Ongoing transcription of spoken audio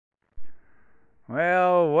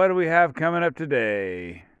Well, what do we have coming up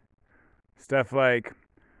today? Stuff like,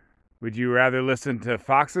 would you rather listen to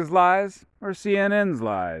Fox's lies or CNN's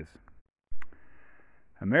lies?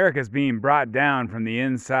 America's being brought down from the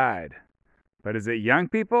inside. But is it young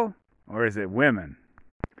people or is it women?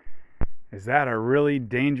 Is that a really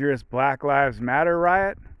dangerous Black Lives Matter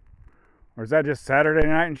riot? Or is that just Saturday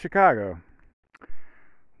night in Chicago?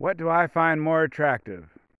 What do I find more attractive?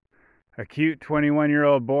 A cute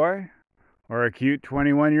 21-year-old boy or a cute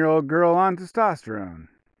 21-year-old girl on testosterone?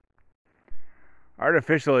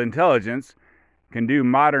 Artificial intelligence can do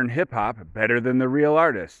modern hip-hop better than the real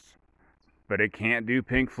artists, but it can't do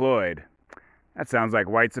Pink Floyd. That sounds like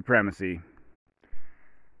white supremacy.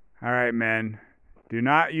 All right, men, do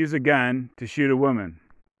not use a gun to shoot a woman.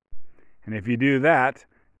 And if you do that,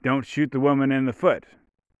 don't shoot the woman in the foot.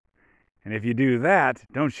 And if you do that,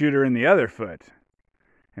 don't shoot her in the other foot.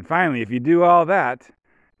 And finally, if you do all that,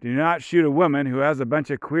 do not shoot a woman who has a bunch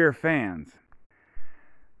of queer fans.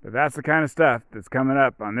 But that's the kind of stuff that's coming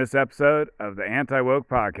up on this episode of the Anti-Woke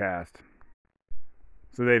Podcast.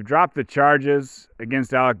 So they've dropped the charges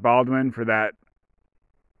against Alec Baldwin for that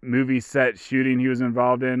movie set shooting he was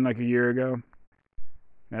involved in like a year ago.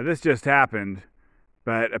 Now this just happened,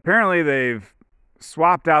 but apparently they've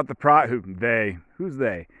swapped out the who's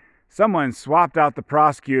they? Someone swapped out the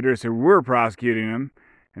prosecutors who were prosecuting him,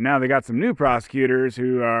 and now they got some new prosecutors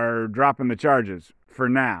who are dropping the charges for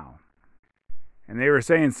now. And they were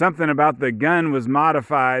saying something about the gun was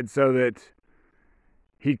modified so that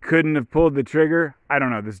he couldn't have pulled the trigger. I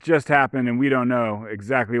don't know. This just happened and we don't know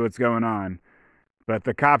exactly what's going on. But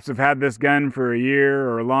the cops have had this gun for a year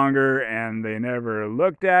or longer and they never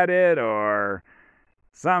looked at it, or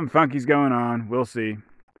something funky's going on. We'll see.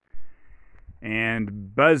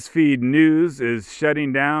 And BuzzFeed News is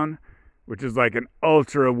shutting down, which is like an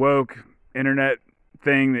ultra woke internet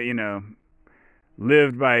thing that,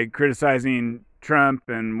 lived by criticizing Trump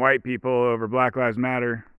and white people over Black Lives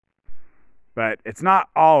Matter. But it's not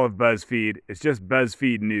all of BuzzFeed, it's just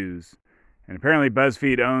BuzzFeed News. And apparently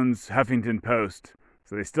BuzzFeed owns Huffington Post,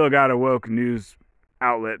 so they still got a woke news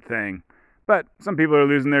outlet thing. But some people are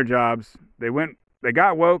losing their jobs. They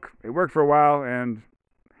got woke, it worked for a while, and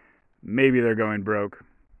maybe they're going broke.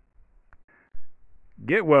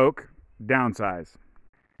 Get woke, downsize.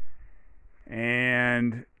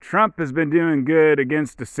 And Trump has been doing good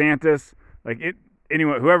against DeSantis.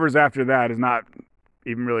 Anyway, whoever's after that does not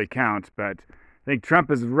even really count, but I think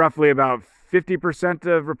Trump is roughly about 50%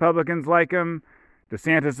 of Republicans like him.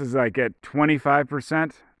 DeSantis is like at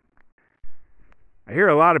 25%. I hear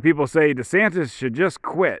a lot of people say DeSantis should just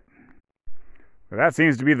quit. But that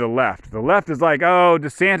seems to be the left. The left is like, oh,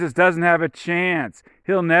 DeSantis doesn't have a chance.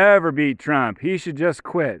 He'll never beat Trump. He should just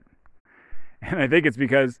quit. And I think it's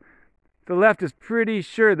because the left is pretty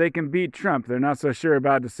sure they can beat Trump. They're not so sure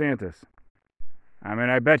about DeSantis. I mean,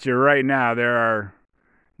 I bet you right now there are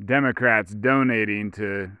Democrats donating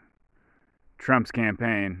to Trump's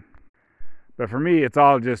campaign. But for me, it's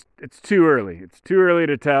too early. It's too early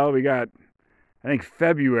to tell. We got, I think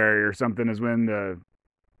February or something is when the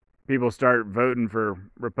people start voting for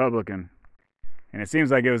Republican. And it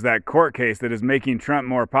seems like it was that court case that is making Trump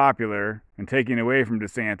more popular and taking away from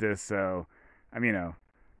DeSantis. So,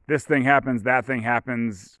 this thing happens, that thing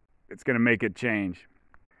happens, it's going to make it change.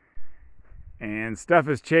 And stuff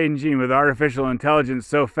is changing with artificial intelligence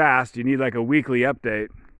so fast, you need like a weekly update.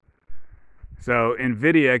 So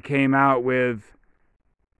NVIDIA came out with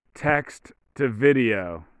text to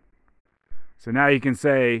video. So now you can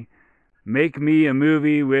say, make me a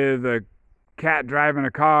movie with a cat driving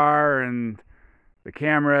a car and the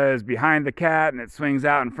camera is behind the cat and it swings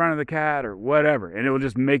out in front of the cat or whatever. And it will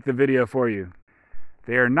just make the video for you.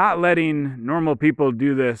 They are not letting normal people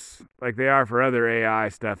do this like they are for other AI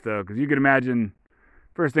stuff, though, because you can imagine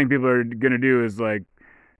first thing people are going to do is like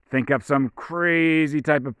think up some crazy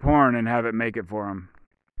type of porn and have it make it for them.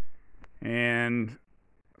 And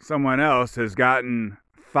someone else has gotten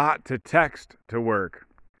thought to text to work.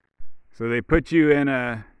 So they put you in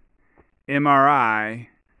a MRI.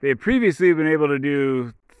 They had previously been able to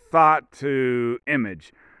do thought to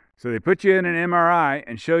image. So they put you in an MRI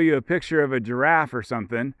and show you a picture of a giraffe or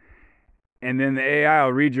something, and then the AI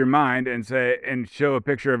will read your mind and show a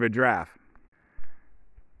picture of a giraffe.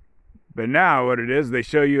 But now what it is, they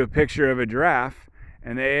show you a picture of a giraffe,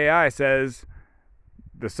 and the AI says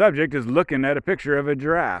the subject is looking at a picture of a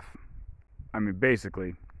giraffe.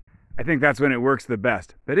 Basically. I think that's when it works the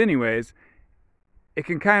best. But anyways, it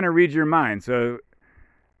can kind of read your mind. So,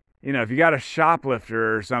 if you got a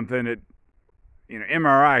shoplifter or something,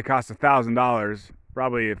 MRI costs $1,000.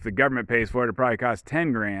 Probably if the government pays for it, it probably costs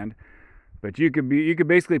 $10,000. But you could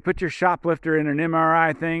basically put your shoplifter in an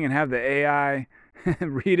MRI thing and have the AI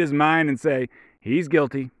read his mind and say, he's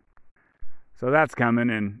guilty. So that's coming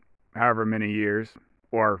in however many years,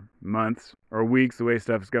 or months, or weeks, the way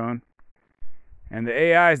stuff's going. And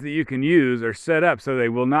the AIs that you can use are set up so they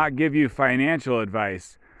will not give you financial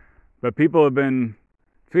advice. But people have been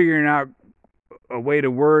figuring out a way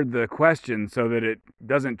to word the question so that it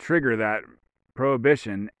doesn't trigger that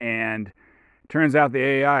prohibition. And turns out the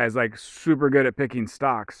AI is like super good at picking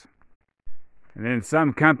stocks. And then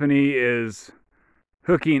some company is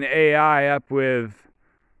hooking AI up with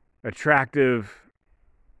attractive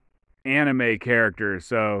anime characters.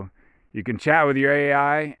 So you can chat with your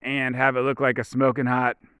AI and have it look like a smoking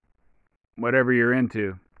hot whatever you're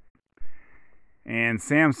into. And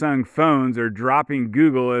Samsung phones are dropping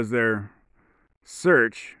Google as their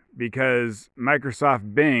search because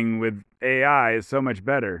Microsoft Bing with AI is so much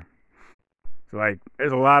better. So like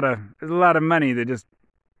there's a lot of money that just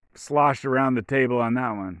sloshed around the table on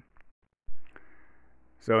that one.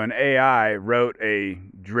 So an AI wrote a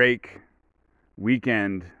Drake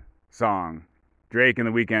Weekend song. Drake and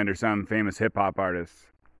the Weeknd are some famous hip-hop artists.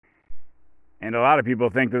 And a lot of people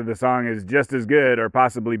think that the song is just as good or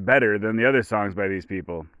possibly better than the other songs by these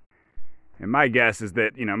people. And my guess is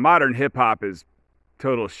that, modern hip-hop is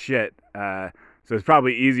total shit. So it's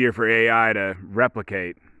probably easier for AI to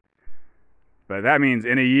replicate. But that means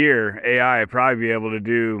in a year, AI will probably be able to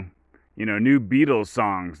do, new Beatles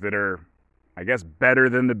songs that are, I guess, better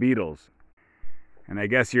than the Beatles. And I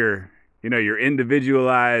guess your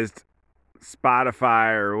individualized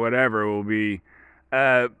Spotify or whatever will be,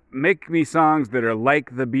 make me songs that are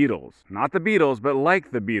like the Beatles. Not the Beatles, but like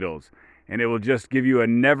the Beatles. And it will just give you a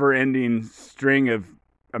never-ending string of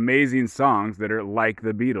amazing songs that are like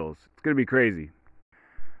the Beatles. It's going to be crazy.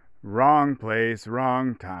 Wrong place,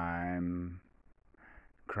 wrong time.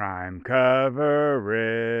 Crime coverage.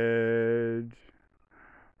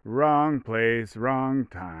 Wrong place, wrong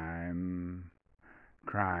time.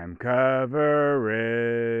 Crime coverage.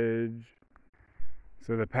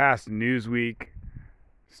 So the past news week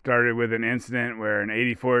started with an incident where an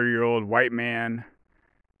 84-year-old white man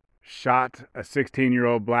shot a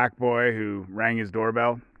 16-year-old black boy who rang his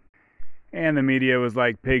doorbell. And the media was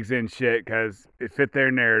like pigs in shit because it fit their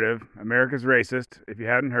narrative. America's racist, if you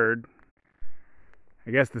hadn't heard.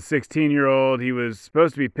 I guess the 16-year-old, he was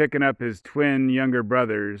supposed to be picking up his twin younger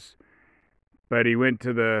brothers, but he went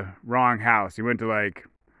to the wrong house. He went to like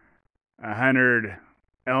 100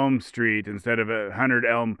 Elm Street instead of 100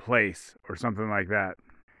 Elm Place or something like that.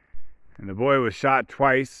 And the boy was shot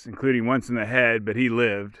twice, including once in the head, but he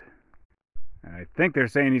lived. And I think they're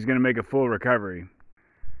saying he's going to make a full recovery.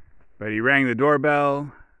 But he rang the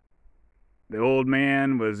doorbell. The old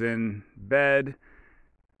man was in bed.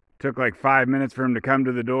 Took like 5 minutes for him to come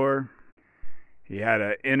to the door. He had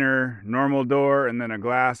an inner normal door and then a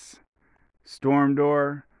glass storm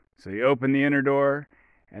door. So he opened the inner door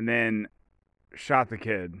and then shot the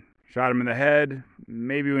kid. Shot him in the head.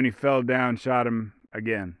 Maybe when he fell down, shot him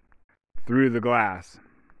again through the glass.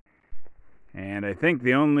 And I think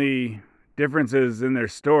the only differences in their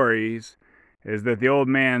stories is that the old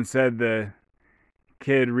man said the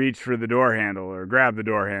kid reached for the door handle or grabbed the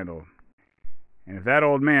door handle. And if that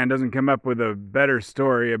old man doesn't come up with a better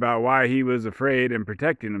story about why he was afraid and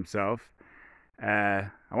protecting himself, I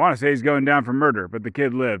want to say he's going down for murder, but the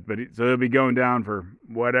kid lived. So he'll be going down for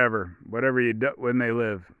whatever you do when they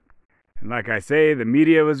live. And like I say, the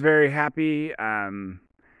media was very happy.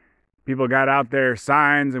 People got out their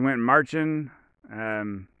signs and went marching. A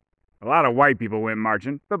lot of white people went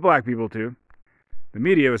marching, but black people too. The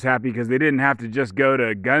media was happy because they didn't have to just go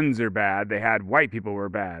to guns are bad. They had white people were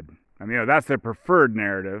bad. I mean, that's their preferred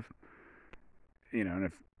narrative.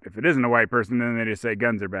 And if it isn't a white person, then they just say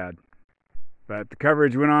guns are bad. But the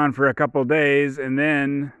coverage went on for a couple days, and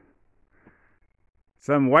then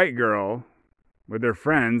some white girl with their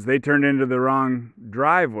friends, they turned into the wrong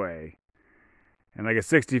driveway. And like a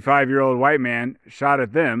 65-year-old white man shot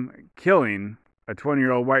at them, killing a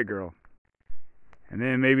 20-year-old white girl. And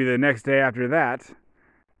then maybe the next day after that,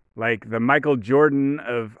 like the Michael Jordan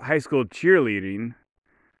of high school cheerleading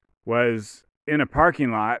was in a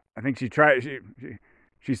parking lot. I think she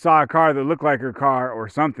saw a car that looked like her car or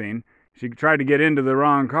something. She tried to get into the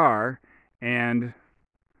wrong car, and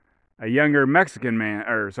a younger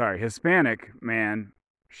Hispanic man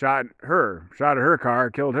shot at her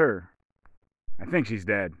car, killed her. I think she's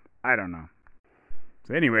dead. I don't know.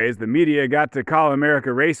 So anyways, the media got to call America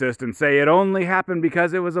racist and say it only happened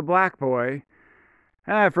because it was a black boy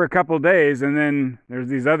for a couple days, and then there's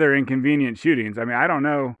these other inconvenient shootings. I mean, I don't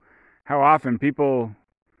know how often people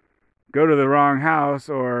go to the wrong house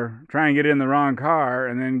or try and get in the wrong car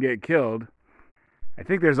and then get killed. I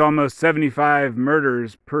think there's almost 75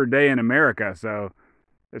 murders per day in America, so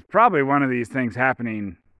there's probably one of these things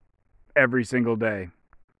happening every single day.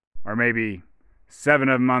 Or maybe 7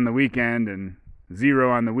 of them on the weekend and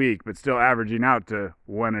 0 on the week, but still averaging out to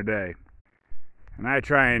 1 a day. And I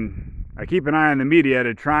keep an eye on the media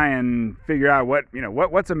to try and figure out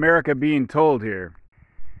what's America being told here.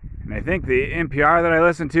 And I think the NPR that I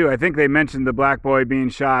listen to, I think they mentioned the black boy being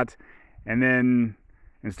shot, and then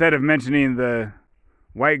instead of mentioning the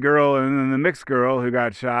white girl and then the mixed girl who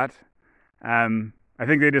got shot, I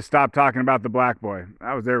think they just stopped talking about the black boy.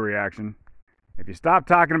 That was their reaction. If you stop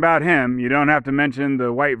talking about him, you don't have to mention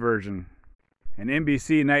the white version. And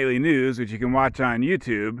NBC Nightly News, which you can watch on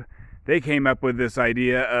YouTube, they came up with this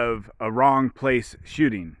idea of a wrong place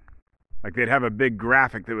shooting. Like they'd have a big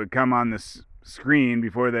graphic that would come on the screen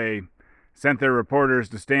before they sent their reporters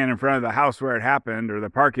to stand in front of the house where it happened or the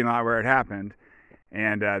parking lot where it happened.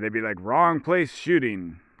 And they'd be like, wrong place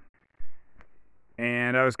shooting.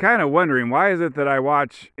 And I was kind of wondering, why is it that I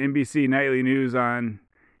watch NBC Nightly News on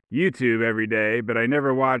YouTube every day, but I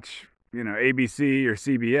never watch, ABC or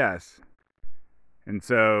CBS? And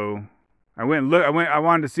so I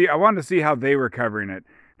wanted to see how they were covering it.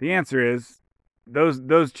 The answer is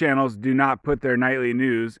those channels do not put their nightly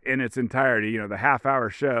news in its entirety, the half-hour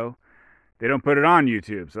show. They don't put it on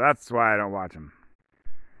YouTube, so that's why I don't watch them.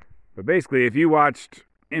 But basically, if you watched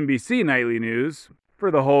NBC Nightly News for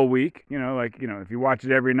the whole week, if you watch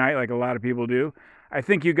it every night like a lot of people do, I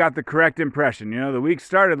think you got the correct impression. The week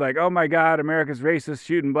started like, oh my God, America's racist,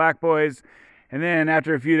 shooting black boys. And then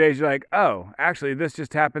after a few days, you're like, oh, actually, this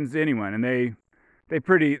just happens to anyone. And they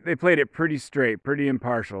played it pretty straight, pretty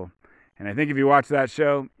impartial. And I think if you watch that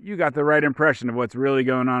show, you got the right impression of what's really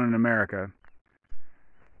going on in America.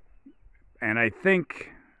 And I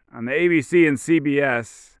think on the ABC and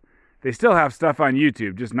CBS, they still have stuff on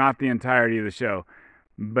YouTube, just not the entirety of the show.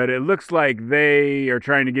 But it looks like they are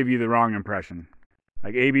trying to give you the wrong impression.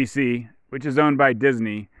 Like ABC, which is owned by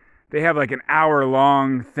Disney, they have like an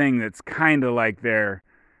hour-long thing that's kind of like their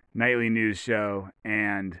nightly news show.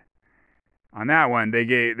 And on that one, they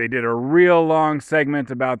did a real long segment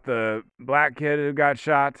about the black kid who got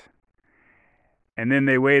shot. And then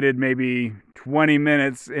they waited maybe 20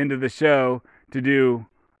 minutes into the show to do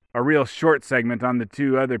a real short segment on the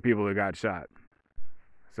 2 other people who got shot.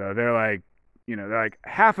 So they're like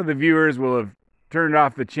half of the viewers will have turned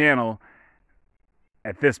off the channel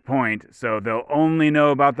at this point, so they'll only know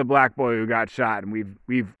about the black boy who got shot, and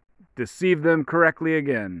we've deceived them correctly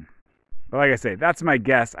again. But like I say, that's my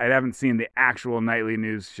guess. I haven't seen the actual nightly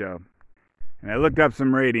news show. And I looked up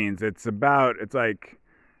some ratings. It's like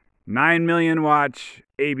 9 million watch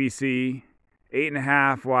ABC,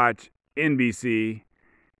 8.5 watch NBC,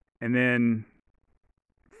 and then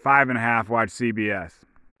 5.5 watch CBS.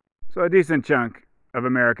 So a decent chunk of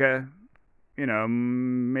America,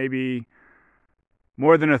 maybe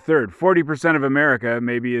more than a third, 40% of America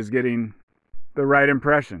maybe is getting the right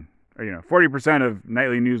impression. Or, 40% of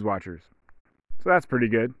nightly news watchers. So that's pretty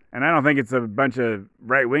good. And I don't think it's a bunch of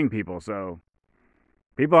right-wing people, so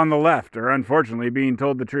people on the left are unfortunately being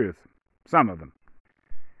told the truth. Some of them.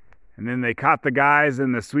 And then they caught the guys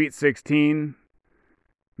in the Sweet 16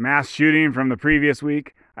 mass shooting from the previous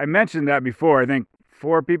week. I mentioned that before. I think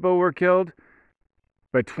 4 people were killed,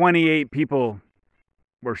 but 28 people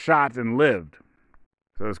were shot and lived.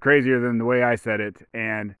 So it was crazier than the way I said it.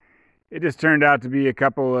 And it just turned out to be a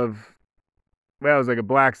couple of, it was like a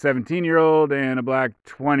black 17-year-old and a black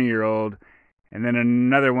 20-year-old, and then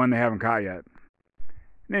another one they haven't caught yet.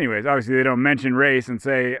 And anyways, obviously they don't mention race and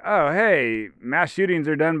say, oh, hey, mass shootings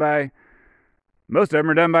are done by, most of them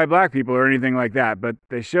are done by black people or anything like that. But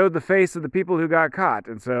they showed the face of the people who got caught.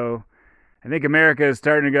 And so I think America is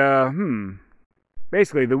starting to go,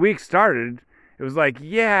 Basically, the week started, it was like,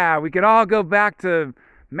 yeah, we could all go back to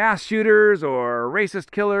mass shooters or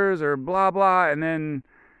racist killers or blah, blah. And then,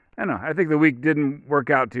 I don't know, I think the week didn't work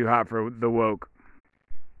out too hot for the woke.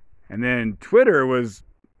 And then Twitter was,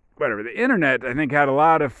 the internet, I think, had a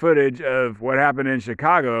lot of footage of what happened in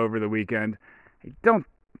Chicago over the weekend. I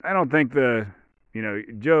don't think the,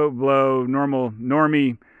 Joe Blow,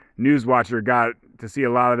 normie news watcher got to see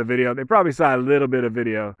a lot of the video. They probably saw a little bit of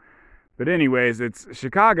video. But anyways,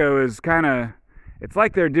 Chicago is kind of, it's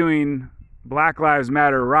like they're doing Black Lives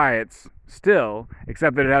Matter riots still,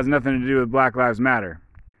 except that it has nothing to do with Black Lives Matter.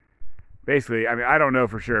 Basically, I don't know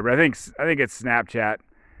for sure, but I think it's Snapchat.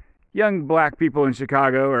 Young black people in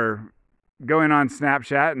Chicago are going on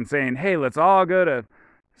Snapchat and saying, hey, let's all go to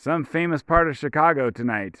some famous part of Chicago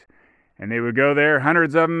tonight. And they would go there,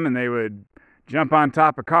 hundreds of them, and they would jump on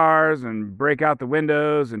top of cars and break out the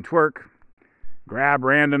windows and twerk, grab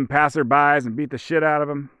random passerbys and beat the shit out of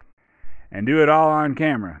them, and do it all on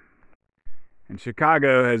camera. And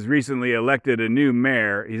Chicago has recently elected a new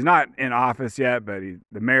mayor. He's not in office yet, but he's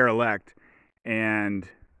the mayor-elect. And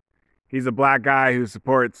he's a black guy who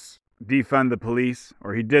supports defund the police,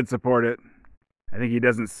 or he did support it. I think he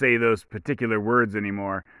doesn't say those particular words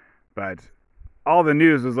anymore. But all the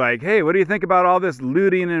news was like, hey, what do you think about all this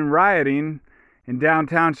looting and rioting in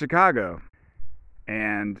downtown Chicago?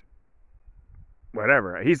 And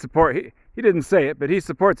whatever. He didn't say it, but he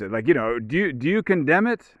supports it. Like, do you condemn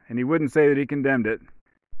it? And he wouldn't say that he condemned it.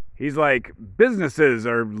 He's like, businesses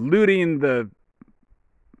are looting the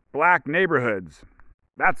black neighborhoods.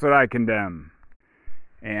 That's what I condemn.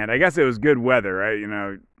 And I guess it was good weather, right?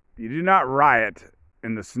 You do not riot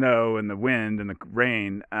in the snow and the wind and the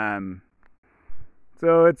rain.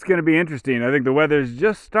 So it's going to be interesting. I think the weather's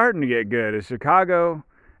just starting to get good. Is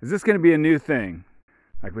this going to be a new thing?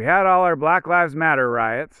 Like, we had all our Black Lives Matter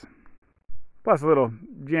riots, plus a little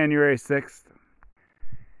January 6th.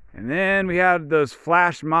 And then we had those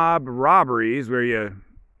flash mob robberies where a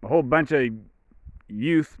whole bunch of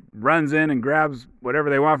youth runs in and grabs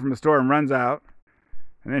whatever they want from the store and runs out.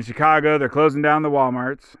 And then Chicago, they're closing down the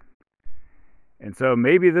Walmarts. And so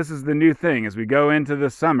maybe this is the new thing. As we go into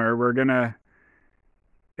the summer,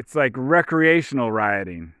 it's like recreational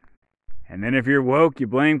rioting. And then if you're woke, you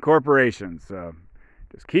blame corporations. So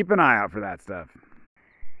just keep an eye out for that stuff.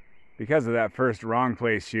 Because of that first wrong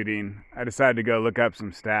place shooting, I decided to go look up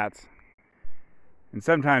some stats. And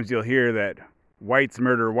sometimes you'll hear that whites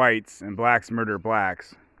murder whites and blacks murder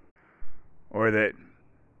blacks. Or that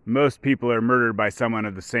most people are murdered by someone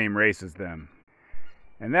of the same race as them.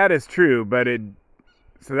 And that is true,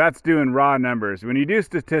 so that's doing raw numbers. When you do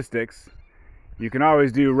statistics, you can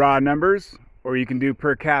always do raw numbers, or you can do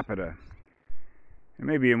per capita. And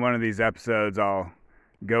maybe in one of these episodes I'll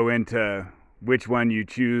go into which one you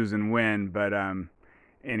choose and when, but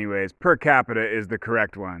anyways, per capita is the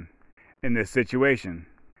correct one in this situation.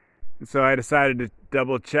 And so I decided to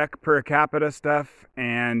double check per capita stuff,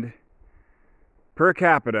 and per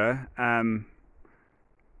capita,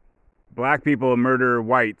 black people murder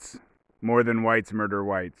whites more than whites murder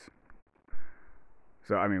whites.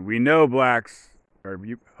 So, we know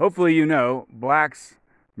hopefully blacks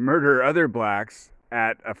murder other blacks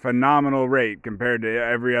at a phenomenal rate compared to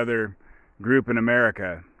every other group in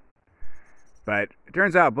America. But it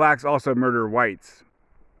turns out blacks also murder whites.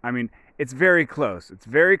 It's very close. It's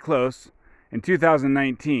very close. In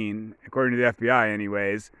 2019, according to the FBI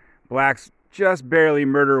anyways, blacks just barely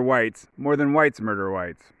murder whites more than whites murder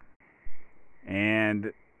whites.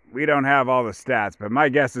 And we don't have all the stats, but my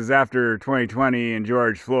guess is after 2020 and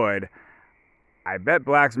George Floyd, I bet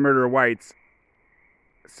blacks murder whites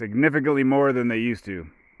significantly more than they used to,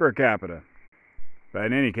 per capita. But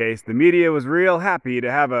in any case, the media was real happy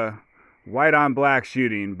to have a white on black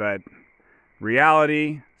shooting, but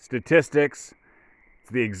reality, statistics,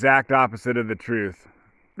 it's the exact opposite of the truth.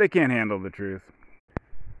 They can't handle the truth.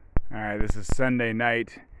 Alright, this is Sunday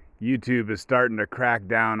night. YouTube is starting to crack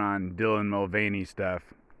down on Dylan Mulvaney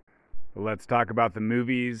stuff. But let's talk about the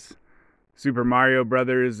movies. Super Mario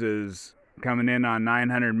Brothers is coming in on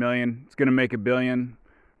 $900 million. It's going to make $1 billion.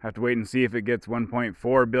 Have to wait and see if it gets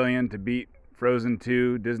 $1.4 billion to beat Frozen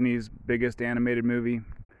 2, Disney's biggest animated movie.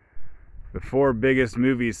 The 4 biggest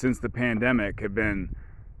movies since the pandemic have been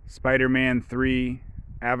Spider-Man 3,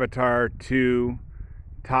 Avatar 2,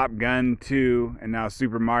 Top Gun 2, and now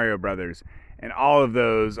Super Mario Brothers. And all of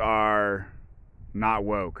those are not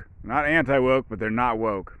woke. Not anti-woke, but they're not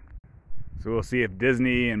woke. So we'll see if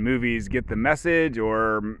Disney and movies get the message,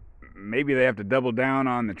 or maybe they have to double down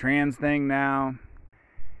on the trans thing now.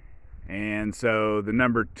 And so the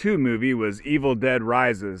number 2 movie was Evil Dead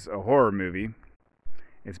Rises, a horror movie.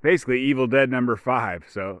 It's basically Evil Dead number 5,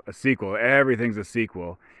 so a sequel. Everything's a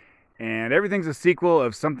sequel. And everything's a sequel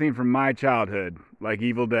of something from my childhood, like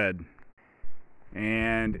Evil Dead.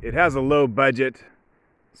 And it has a low budget,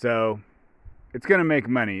 so it's going to make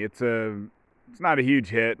money. It's not a huge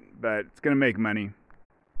hit, but it's going to make money.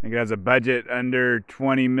 I think it has a budget under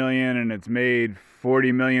 $20 million, and it's made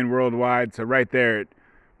 $40 million worldwide, so right there it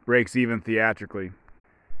breaks even theatrically.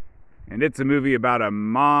 And it's a movie about a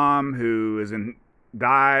mom who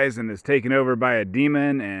dies and is taken over by a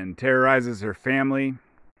demon and terrorizes her family.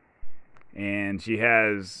 And she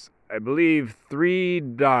has, I believe, 3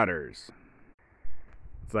 daughters.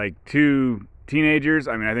 It's like 2 teenagers.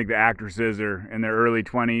 I think the actresses are in their early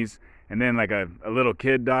 20s. And then like a little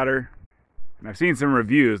kid daughter. And I've seen some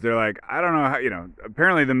reviews. They're like, I don't know how,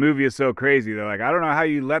 apparently the movie is so crazy. They're like, I don't know how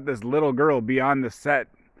you let this little girl be on the set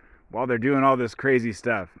while they're doing all this crazy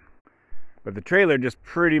stuff. But the trailer just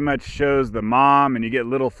pretty much shows the mom, and you get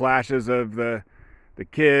little flashes of the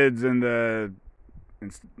kids, and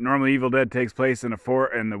normally Evil Dead takes place in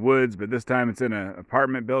the woods, but this time it's in an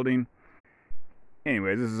apartment building.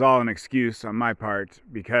 Anyways, this is all an excuse on my part,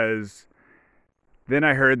 because then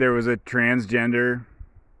I heard there was a transgender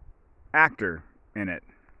actor in it.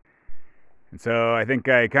 And so I think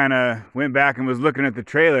I kind of went back and was looking at the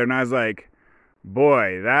trailer, and I was like,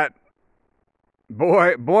 boy, that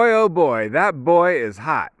boy is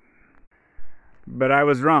hot. But I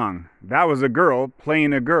was wrong. That was a girl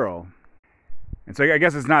playing a girl. And so I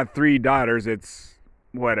guess it's not 3 daughters, it's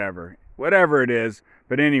whatever it is.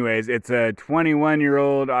 But anyways, it's a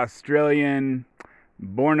 21-year-old Australian,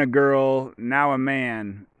 born a girl, now a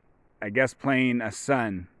man, I guess playing a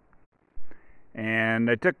son. And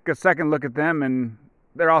I took a second look at them, and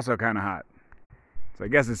they're also kind of hot. So I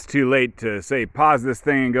guess it's too late to say pause this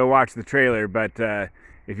thing and go watch the trailer. But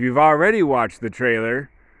if you've already watched the trailer,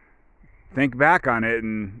 think back on it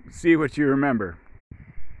and see what you remember.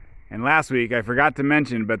 And last week, I forgot to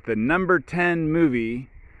mention, but the number 10 movie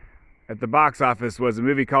at the box office was a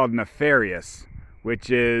movie called Nefarious,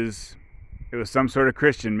 it was some sort of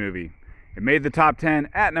Christian movie. It made the top 10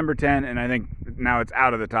 at number 10, and I think now it's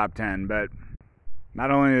out of the top 10. But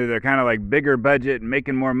not only are they kind of like bigger budget,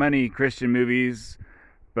 making more money Christian movies,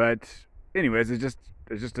 but anyways, it's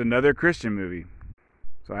just another Christian movie.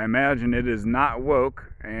 So I imagine it is not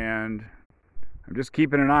woke, and I'm just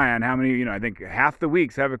keeping an eye on how many, I think half the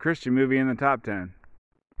weeks have a Christian movie in the top 10.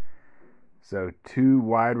 So 2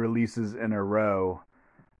 wide releases in a row.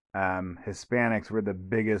 Hispanics were the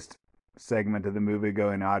biggest segment of the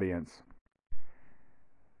movie-going audience.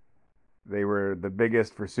 They were the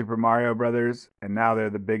biggest for Super Mario Brothers, and now they're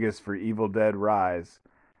the biggest for Evil Dead Rise.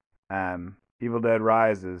 Evil Dead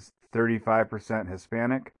Rise is 35%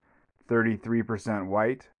 Hispanic, 33%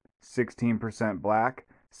 white, 16% black,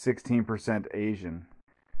 16% Asian.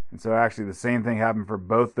 And so actually the same thing happened for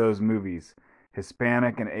both those movies.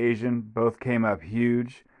 Hispanic and Asian both came up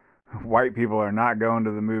huge. White people are not going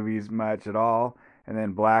to the movies much at all, and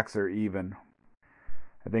then blacks are even.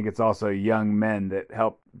 I think it's also young men that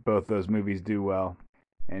help both those movies do well.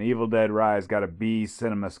 And Evil Dead Rise got a B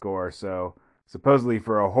cinema score, so supposedly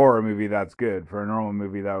for a horror movie that's good. For a normal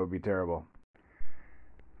movie that would be terrible.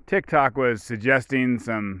 TikTok was suggesting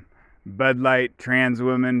some Bud Light trans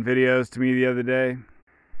women videos to me the other day.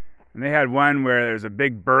 And they had one where there's a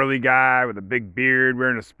big burly guy with a big beard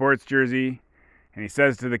wearing a sports jersey. And he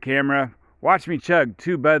says to the camera, "Watch me chug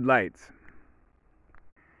 2 Bud Lights."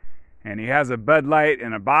 And he has a Bud Light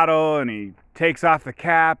in a bottle, and he takes off the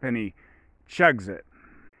cap and he chugs it.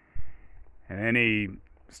 And then he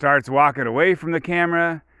starts walking away from the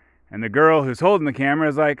camera, and the girl who's holding the camera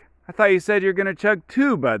is like, "I thought you said you're going to chug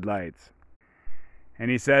 2 Bud Lights." And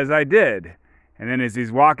he says, "I did." And then as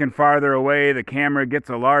he's walking farther away, the camera gets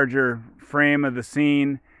a larger frame of the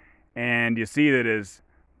scene, and you see that his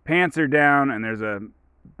pants are down and there's a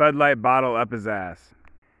Bud Light bottle up his ass.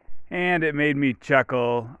 And it made me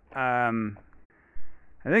chuckle. I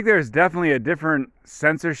think there's definitely a different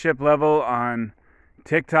censorship level on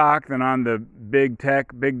TikTok than on the big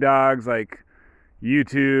tech, big dogs like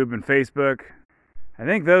YouTube and Facebook. I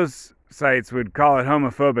think those sites would call it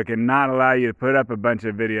homophobic and not allow you to put up a bunch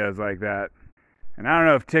of videos like that. And I don't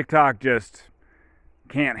know if TikTok just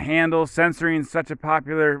can't handle censoring such a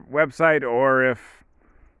popular website or if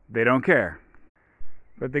they don't care.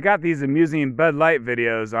 But they got these amusing Bud Light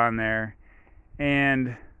videos on there,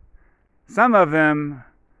 and some of them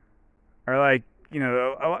are like, a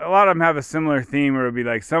lot of them have a similar theme where it would be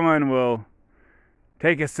like someone will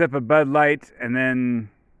take a sip of Bud Light and then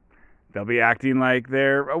they'll be acting like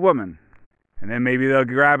they're a woman. And then maybe they'll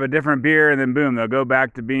grab a different beer and then boom, they'll go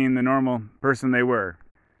back to being the normal person they were.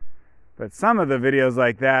 But some of the videos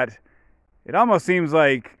like that, it almost seems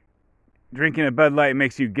like drinking a Bud Light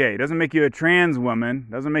makes you gay. It doesn't make you a trans woman,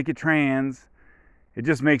 doesn't make you trans, it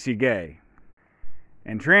just makes you gay.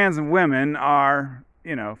 And trans women are,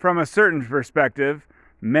 from a certain perspective,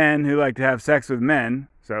 men who like to have sex with men,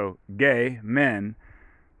 so gay men.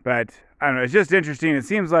 But I don't know, it's just interesting. It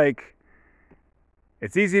seems like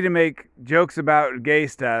it's easy to make jokes about gay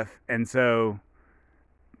stuff, and so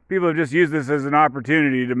people have just used this as an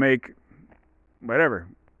opportunity to make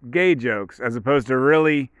gay jokes, as opposed to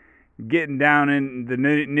really getting down in the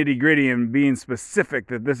nitty-gritty and being specific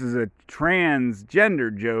that this is a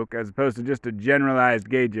transgender joke as opposed to just a generalized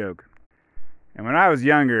gay joke. And when I was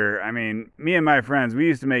younger, me and my friends, we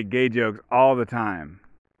used to make gay jokes all the time.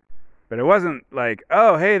 But it wasn't like,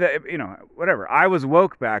 oh, hey, whatever. I was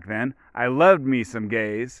woke back then. I loved me some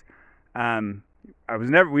gays.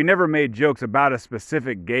 We never made jokes about a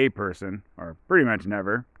specific gay person, or pretty much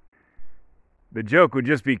never. The joke would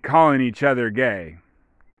just be calling each other gay.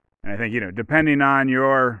 And I think, depending on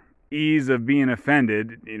your ease of being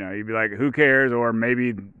offended, you'd be like, who cares? Or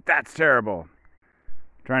maybe that's terrible.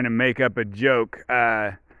 Trying to make up a joke.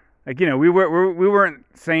 We weren't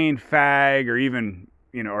saying fag or even,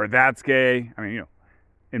 or that's gay. I mean,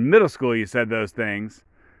 in middle school you said those things.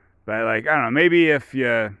 But I don't know, maybe if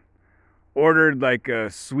you ordered like a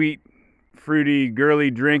sweet, fruity,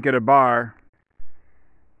 girly drink at a bar,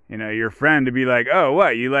 your friend to be like, oh,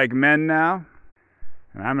 what, you like men now?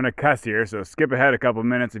 And I'm going to cuss here, so skip ahead a couple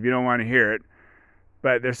minutes if you don't want to hear it.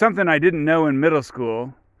 But there's something I didn't know in middle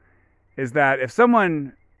school, is that if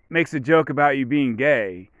someone makes a joke about you being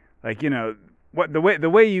gay, the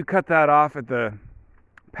way you cut that off at the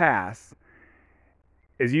pass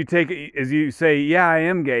is you say, yeah, I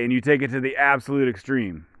am gay, and you take it to the absolute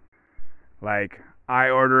extreme. Like, I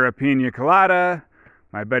order a pina colada,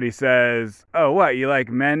 my buddy says, oh, what, you like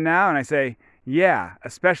men now? And I say, yeah,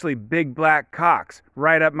 especially big black cocks,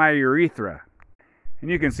 right up my urethra.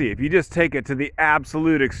 And you can see, if you just take it to the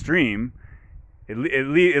absolute extreme, it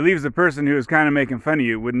leaves the person who is kind of making fun of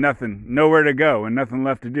you with nowhere to go and nothing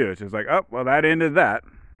left to do. It's just like, oh, well, that ended that.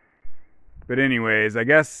 But anyways, I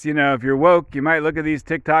guess, if you're woke, you might look at these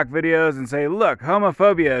TikTok videos and say, look,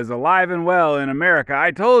 homophobia is alive and well in America.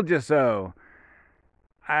 I told you so.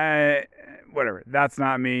 Whatever. That's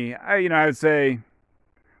not me. I would say,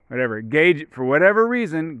 whatever. For whatever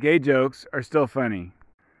reason, gay jokes are still funny.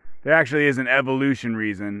 There actually is an evolution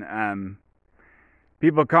reason.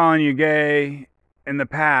 People calling you gay in the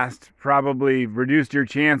past probably reduced your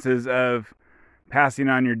chances of passing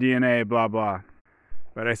on your DNA, blah, blah.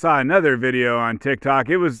 But I saw another video on TikTok.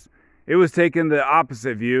 It was taking the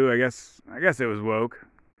opposite view. I guess it was woke.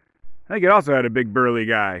 I think it also had a big burly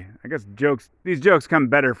guy. I guess these jokes come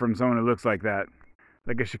better from someone who looks like that.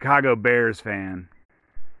 Like a Chicago Bears fan.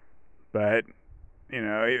 But,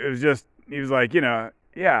 it was just, he was like, yeah,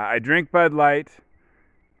 I drink Bud Light.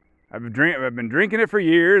 I've been drinking it for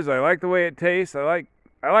years. I like the way it tastes. I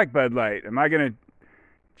like Bud Light. Am I going to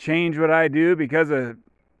change what I do because of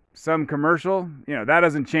some commercial? That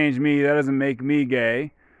doesn't change me. That doesn't make me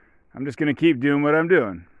gay. I'm just going to keep doing what I'm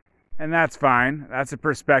doing. And that's fine. That's a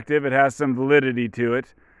perspective. It has some validity to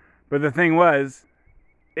it. But the thing was,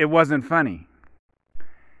 it wasn't funny.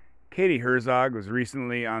 Katie Herzog was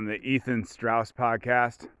recently on the Ethan Strauss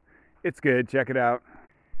podcast. It's good. Check it out.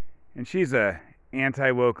 And she's a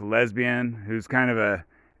anti-woke lesbian who's kind of a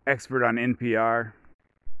expert on NPR.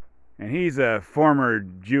 And he's a former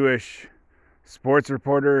Jewish sports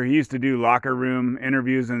reporter. He used to do locker room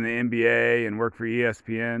interviews in the NBA and work for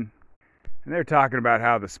ESPN. And they're talking about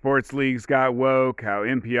how the sports leagues got woke, how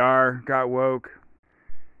NPR got woke.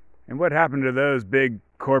 And what happened to those big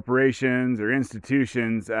corporations or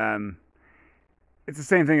institutions? It's the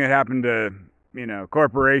same thing that happened to,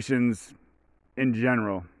 corporations in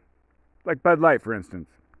general. Like Bud Light, for instance.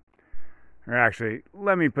 Or actually,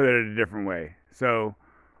 let me put it a different way. So,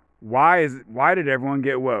 why did everyone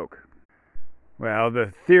get woke? Well,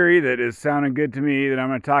 the theory that is sounding good to me that I'm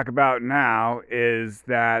going to talk about now is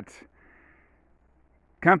that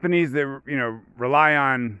companies that, rely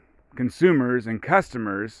on consumers and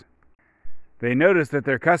customers, they notice that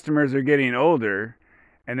their customers are getting older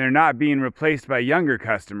and they're not being replaced by younger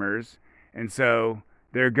customers. And so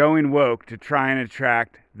they're going woke to try and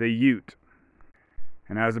attract the Ute.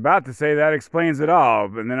 And I was about to say that explains it all.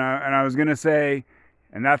 But then I was going to say,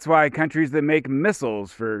 and that's why countries that make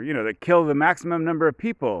missiles for, that kill the maximum number of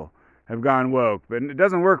people have gone woke. But it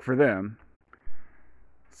doesn't work for them.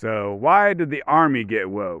 So why did the army get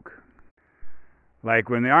woke? Like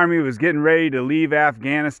when the army was getting ready to leave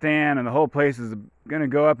Afghanistan and the whole place is going to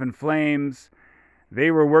go up in flames,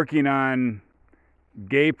 they were working on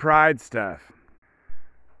gay pride stuff.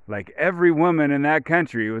 Like every woman in that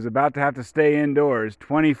country was about to have to stay indoors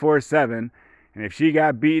 24/7, and if she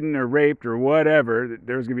got beaten or raped or whatever,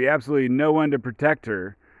 there was going to be absolutely no one to protect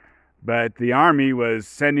her. But the army was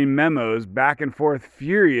sending memos back and forth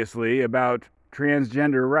furiously about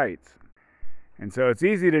transgender rights. And so it's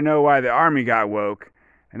easy to know why the army got woke,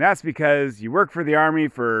 and that's because you work for the army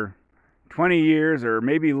for 20 years or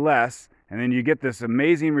maybe less, and then you get this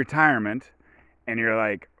amazing retirement, and you're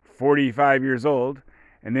like 45 years old,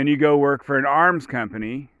 and then you go work for an arms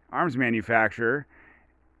company, arms manufacturer,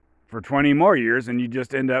 for 20 more years, and you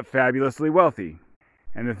just end up fabulously wealthy.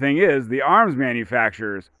 And the thing is, the arms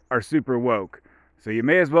manufacturers are super woke. So you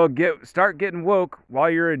may as well start getting woke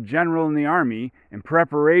while you're a general in the army in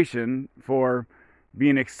preparation for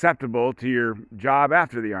being acceptable to your job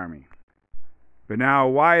after the army. But now,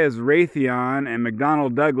 why is Raytheon and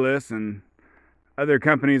McDonnell Douglas and other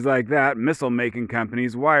companies like that, missile-making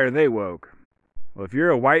companies, why are they woke? Well, if you're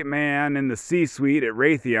a white man in the C-suite at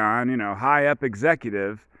Raytheon, high up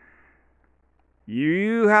executive,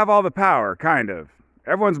 you have all the power, kind of.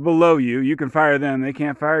 Everyone's below you. You can fire them. They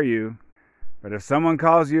can't fire you. But if someone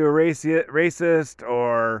calls you a racist,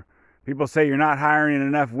 or people say you're not hiring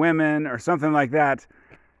enough women or something like that,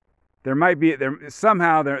 there might be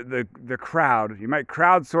somehow the crowd. You might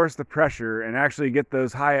crowdsource the pressure and actually get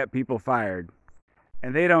those high up people fired.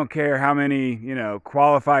 And they don't care how many,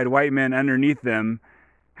 qualified white men underneath them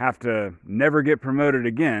have to never get promoted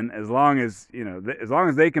again, as long as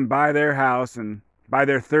they can buy their house and buy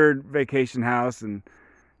their third vacation house and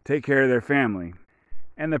take care of their family.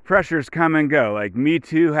 And the pressures come and go. Like Me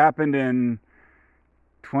Too happened in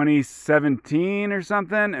 2017 or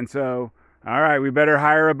something. And so, all right, we better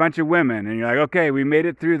hire a bunch of women. And you're like, okay, we made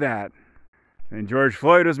it through that. And George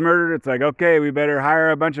Floyd was murdered. It's like, okay, we better hire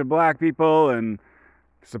a bunch of black people and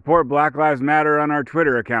support Black Lives Matter on our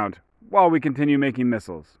Twitter account while we continue making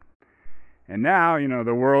missiles. And now,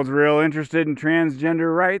 the world's real interested in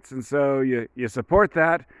transgender rights, and so you support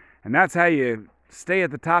that, and that's how you stay at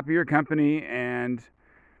the top of your company and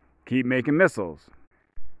keep making missiles.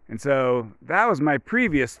 And so that was my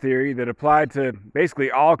previous theory that applied to basically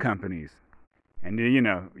all companies. And,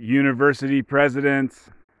 university presidents,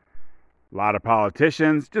 a lot of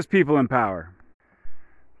politicians, just people in power.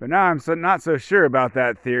 But now I'm not so sure about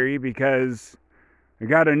that theory, because we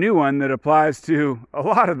got a new one that applies to a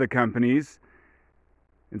lot of the companies.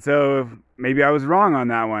 And so maybe I was wrong on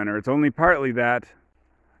that one, or it's only partly that.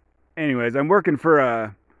 Anyways, I'm working for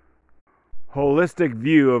a holistic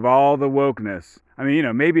view of all the wokeness. I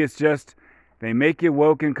mean, maybe it's just they make you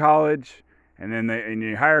woke in college, and then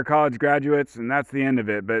you hire college graduates, and that's the end of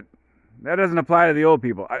it. But that doesn't apply to the old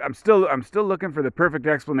people. I'm still looking for the perfect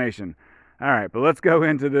explanation. All right, but let's go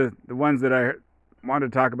into the ones that I want to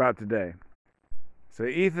talk about today. So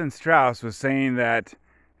Ethan Strauss was saying that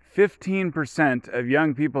 15% of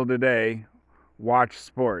young people today watch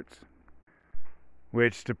sports,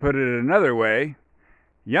 which, to put it another way,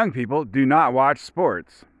 young people do not watch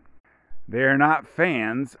sports. They are not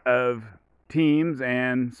fans of teams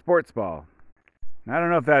and sports ball. I don't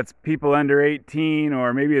know if that's people under 18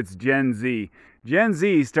 or maybe it's Gen Z. Gen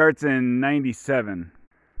Z starts in 97,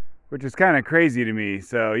 which is kind of crazy to me.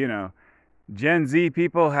 So, Gen Z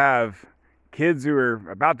people have kids who are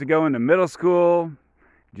about to go into middle school.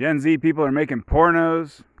 Gen Z people are making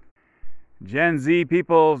pornos. Gen Z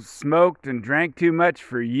people smoked and drank too much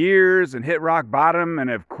for years and hit rock bottom and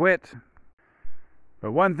have quit.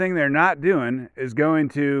 But one thing they're not doing is going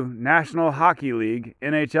to National Hockey League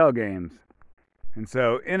NHL games. And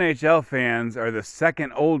so NHL fans are the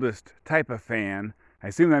second oldest type of fan. I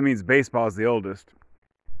assume that means baseball is the oldest.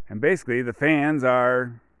 And basically the fans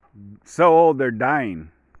are so old they're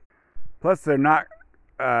dying. Plus they're not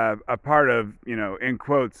a part of, in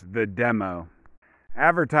quotes, the demo.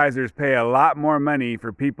 Advertisers pay a lot more money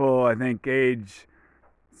for people, I think, age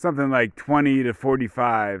something like 20 to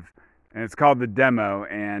 45, and it's called the demo.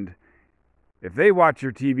 And if they watch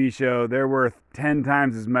your TV show, they're worth 10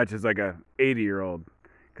 times as much as like a 80-year-old.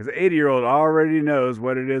 Because an 80-year-old already knows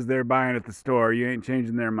what it is they're buying at the store. You ain't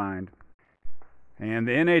changing their mind. And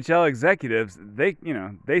the NHL executives,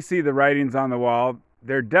 they see the writings on the wall.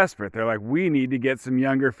 They're desperate. They're like, we need to get some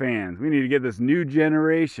younger fans. We need to get this new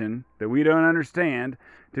generation that we don't understand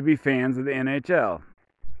to be fans of the NHL.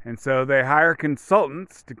 And so they hire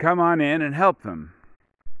consultants to come on in and help them.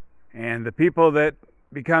 And the people that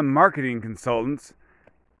become marketing consultants,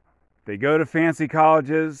 they go to fancy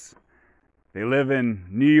colleges. They live in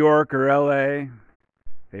New York or LA.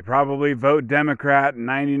 They probably vote Democrat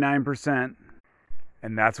 99%.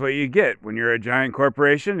 And that's what you get when you're a giant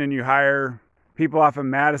corporation and you hire people off of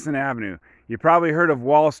Madison Avenue. You probably heard of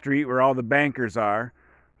Wall Street, where all the bankers are.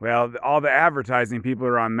 Well, all the advertising people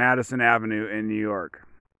are on Madison Avenue in New York.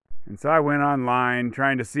 And so I went online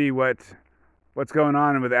trying to see what's going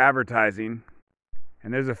on with advertising.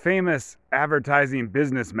 And there's a famous advertising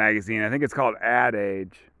business magazine. I think it's called Ad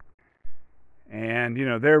Age. And,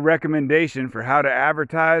 their recommendation for how to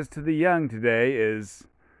advertise to the young today is,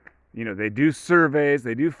 they do surveys,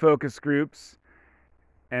 they do focus groups.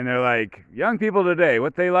 And they're like, young people today,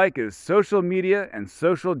 what they like is social media and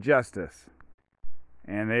social justice.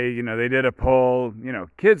 And they did a poll,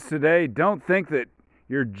 kids today don't think that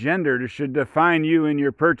your gender should define you in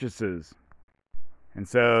your purchases. And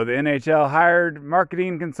so the NHL hired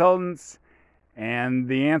marketing consultants, and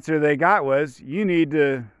the answer they got was, you need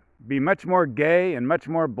to be much more gay and much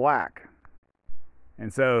more black.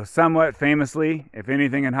 And so somewhat famously, if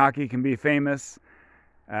anything in hockey can be famous,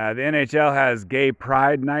 the NHL has gay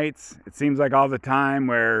pride nights. It seems like all the time,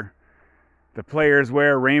 where the players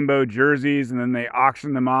wear rainbow jerseys and then they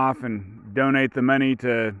auction them off and donate the money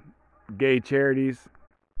to gay charities.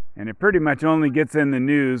 And it pretty much only gets in the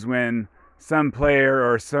news when some player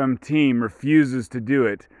or some team refuses to do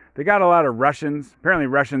it. They got a lot of Russians. Apparently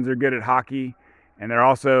Russians are good at hockey, and they're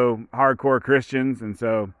also hardcore Christians. And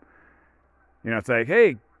so, it's like,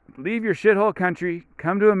 hey, leave your shithole country,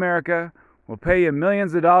 come to America. We'll pay you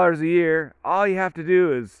millions of dollars a year. All you have to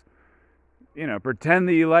do is, pretend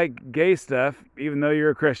that you like gay stuff, even though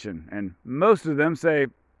you're a Christian. And most of them say,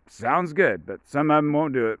 sounds good, but some of them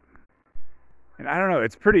won't do it. And I don't know,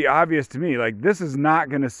 it's pretty obvious to me, like, this is not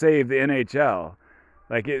going to save the NHL.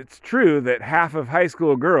 Like, it's true that half of high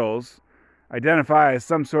school girls identify as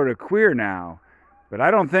some sort of queer now, but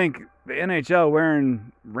I don't think the NHL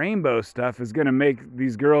wearing rainbow stuff is going to make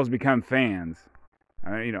these girls become fans.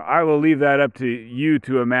 I will leave that up to you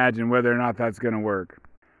to imagine whether or not that's going to work.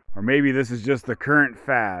 Or maybe this is just the current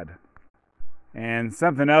fad. And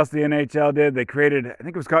something else the NHL did, they created, I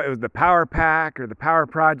think it was the Power Pack or the Power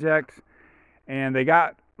Project. And they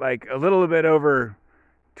got like a little bit over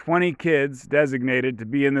 20 kids designated to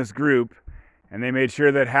be in this group. And they made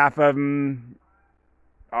sure that half of them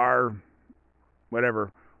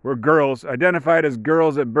were girls, identified as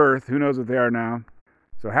girls at birth. Who knows what they are now?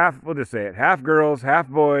 So we'll just say it, half girls, half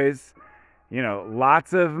boys.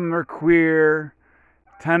 Lots of them are queer.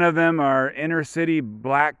 Ton of them are inner city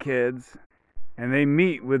black kids. And they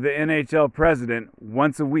meet with the NHL president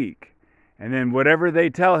once a week. And then whatever they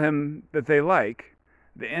tell him that they like,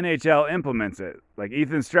 the NHL implements it. Like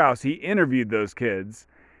Ethan Strauss, he interviewed those kids.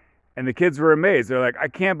 And the kids were amazed. They're like, I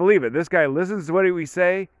can't believe it. This guy listens to what we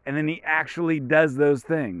say, and then he actually does those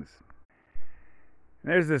things.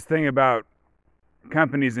 And there's this thing about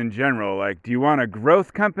companies in general. Like, do you want a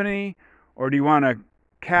growth company or do you want a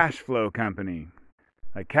cash flow company?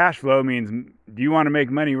 Like, cash flow means, do you want to make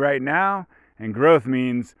money right now? And growth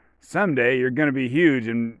means someday you're going to be huge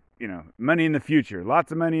and, money in the future,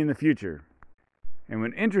 lots of money in the future. And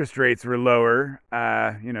when interest rates were lower,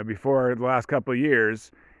 before the last couple of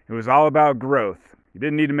years, it was all about growth. You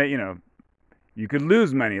didn't need to make, you could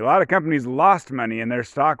lose money. A lot of companies lost money and their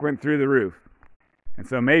stock went through the roof. And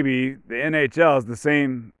so maybe the NHL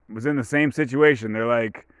was in the same situation. They're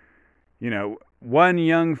like, one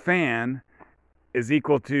young fan is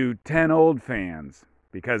equal to 10 old fans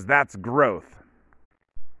because that's growth.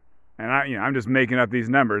 And I'm just making up these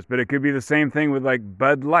numbers, but it could be the same thing with like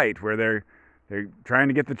Bud Light, where they're trying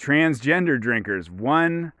to get the transgender drinkers.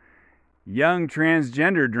 One young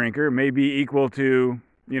transgender drinker may be equal to,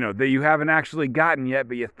 that you haven't actually gotten yet,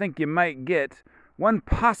 but you think you might get. One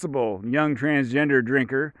possible young transgender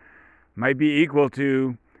drinker might be equal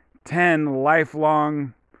to 10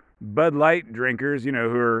 lifelong Bud Light drinkers, who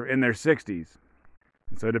are in their 60s.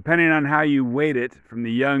 And so depending on how you weight it from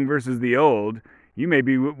the young versus the old, you may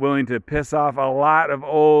be willing to piss off a lot of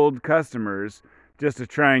old customers just to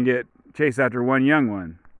try and chase after one young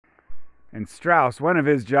one. And Strauss, one of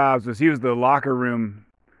his jobs he was the locker room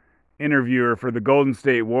interviewer for the Golden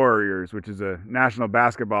State Warriors, which is a national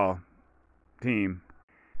basketball team.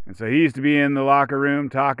 And so he used to be in the locker room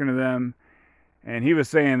talking to them, and he was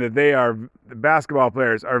saying that the basketball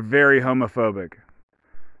players are very homophobic.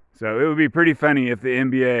 So it would be pretty funny if the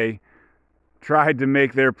NBA tried to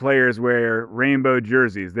make their players wear rainbow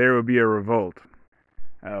jerseys. There would be a revolt.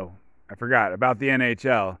 Oh, I forgot about the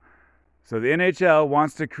NHL. So the NHL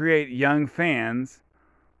wants to create young fans.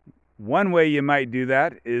 One way you might do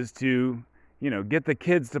that is to, get the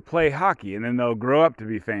kids to play hockey, and then they'll grow up to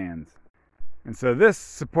be fans. And so this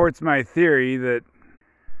supports my theory that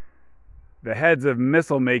the heads of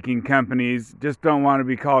missile-making companies just don't want to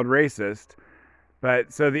be called racist.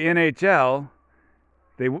 But so the NHL,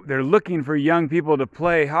 they're looking for young people to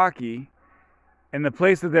play hockey, and the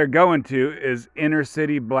place that they're going to is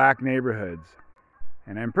inner-city black neighborhoods.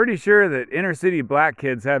 And I'm pretty sure that inner-city black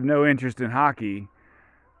kids have no interest in hockey,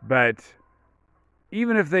 but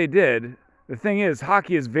even if they did, the thing is,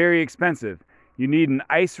 hockey is very expensive. You need an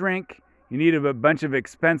ice rink. You need a bunch of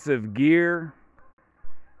expensive gear.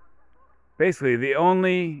 Basically, the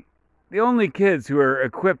only kids who are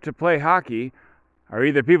equipped to play hockey are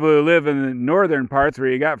either people who live in the northern parts where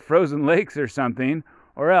you got frozen lakes or something,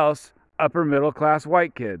 or else upper middle class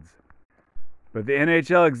white kids. But the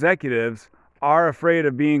NHL executives are afraid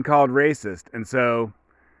of being called racist, and so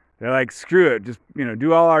they're like, screw it, just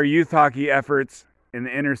do all our youth hockey efforts in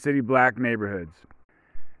the inner city black neighborhoods.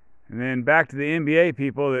 And then back to the NBA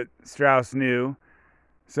people that Strauss knew.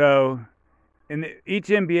 So in each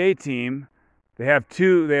NBA team, They have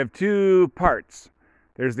two parts.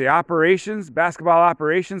 There's the basketball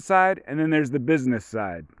operations side, and then there's the business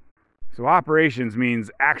side. So operations means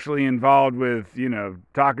actually involved with,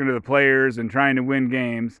 talking to the players and trying to win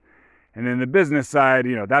games. And then the business side,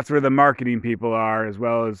 that's where the marketing people are, as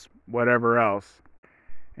well as whatever else.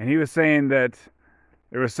 And he was saying that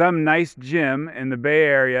there was some nice gym in the Bay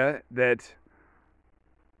Area that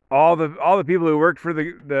all the people who worked for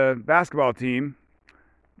the basketball team,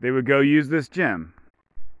 they would go use this gym.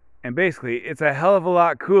 And basically, it's a hell of a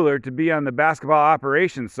lot cooler to be on the basketball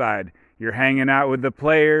operations side. You're hanging out with the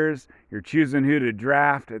players, you're choosing who to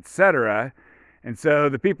draft, etc. And so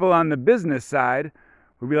the people on the business side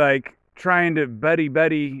would be like trying to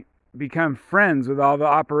buddy become friends with all the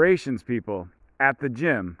operations people at the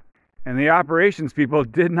gym. And the operations people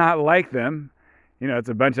did not like them. It's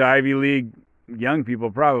a bunch of Ivy League young people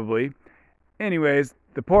probably. Anyways,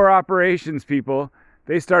 the poor operations people,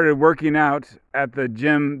 they started working out at the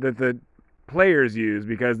gym that the players use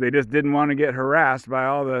because they just didn't want to get harassed by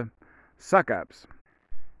all the suck-ups.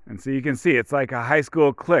 And so you can see it's like a high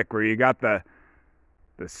school clique where you got the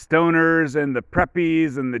stoners and the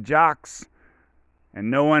preppies and the jocks, and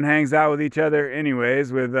no one hangs out with each other.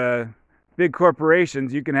 Anyways, with big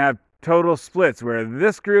corporations, you can have total splits where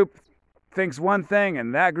this group thinks one thing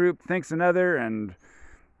and that group thinks another, and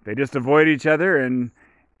they just avoid each other. And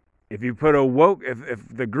if you put if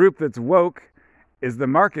the group that's woke is the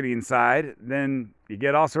marketing side, then you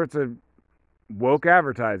get all sorts of woke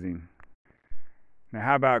advertising. Now,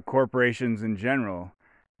 how about corporations in general?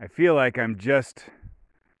 I feel like I'm just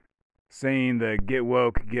saying the get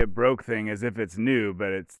woke, get broke thing as if it's new,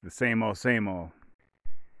 but it's the same old, same old.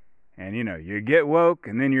 And you get woke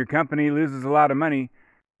and then your company loses a lot of money.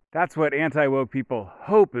 That's what anti-woke people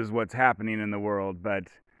hope is what's happening in the world, but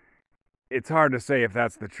it's hard to say if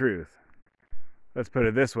that's the truth. Let's put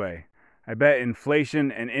it this way. I bet inflation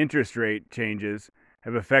and interest rate changes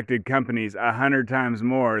have affected companies 100 times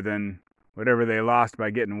more than whatever they lost by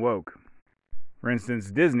getting woke. For instance,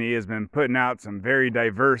 Disney has been putting out some very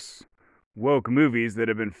diverse woke movies that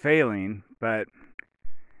have been failing, but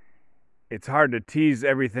it's hard to tease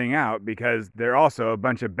everything out because they're also a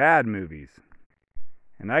bunch of bad movies.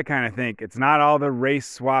 And I kind of think it's not all the race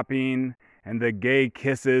swapping and the gay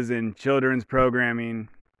kisses in children's programming.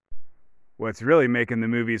 What's really making the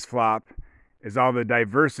movies flop is all the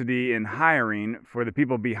diversity in hiring for the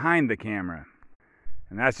people behind the camera.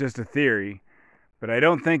 And that's just a theory, but I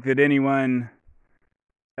don't think that anyone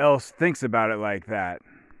else thinks about it like that.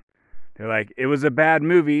 They're like, it was a bad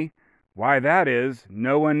movie. Why that is,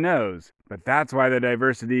 no one knows. But that's why the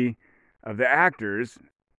diversity of the actors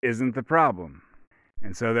isn't the problem.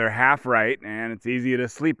 And so they're half right, and it's easy to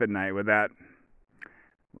sleep at night with that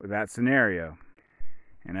scenario.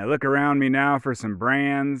 And I look around me now for some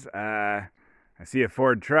brands. I see a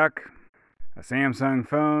Ford truck, a Samsung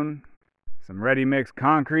phone, some ready-mix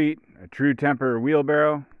concrete, a True Temper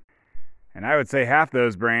wheelbarrow. And I would say half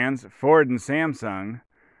those brands, Ford and Samsung,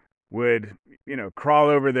 would, crawl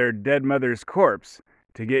over their dead mother's corpse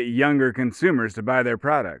to get younger consumers to buy their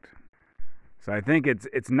product. So I think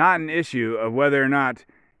it's not an issue of whether or not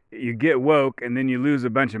you get woke and then you lose a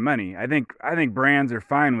bunch of money. I think brands are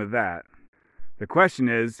fine with that. The question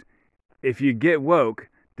is, if you get woke,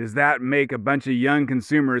 does that make a bunch of young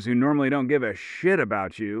consumers who normally don't give a shit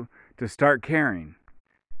about you to start caring?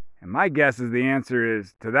 And my guess is the answer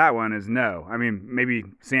is to that one is no. I mean, maybe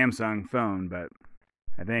Samsung phone, but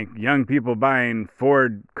I think young people buying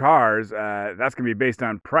Ford cars, that's going to be based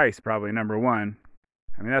on price, probably number one.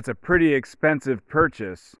 I mean, that's a pretty expensive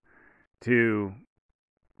purchase to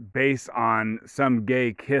base on some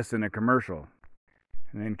gay kiss in a commercial.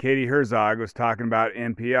 And then Katie Herzog was talking about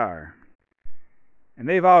NPR. And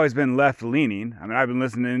they've always been left-leaning. I mean, I've been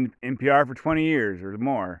listening to NPR for 20 years or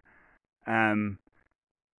more.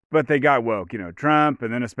 But they got woke. Trump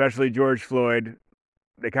and then especially George Floyd,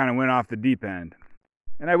 they kind of went off the deep end.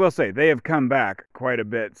 And I will say, they have come back quite a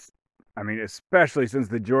bit. I mean, especially since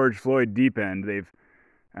the George Floyd deep end,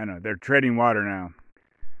 they're treading water now.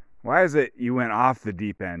 Why is it you went off the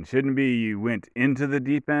deep end? Shouldn't it be you went into the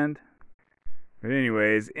deep end? But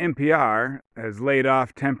anyways, NPR has laid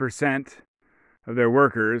off 10% of their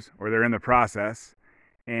workers, or they're in the process,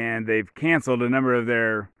 and they've canceled a number of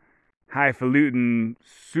their highfalutin,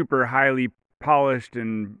 super highly polished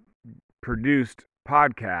and produced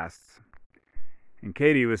podcasts. And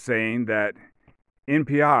Katie was saying that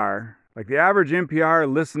NPR, like the average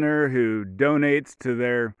NPR listener who donates to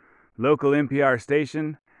their local NPR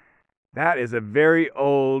station, that is a very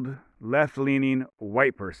old, left-leaning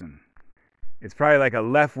white person. It's probably like a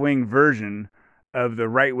left-wing version of the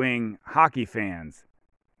right-wing hockey fans.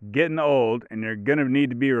 getting old and you're going to need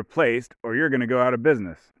to be replaced or you're going to go out of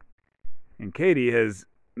business. And Katie has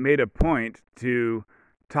made a point to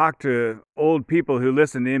talk to old people who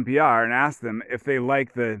listen to NPR and ask them if they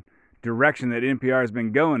like the direction that NPR has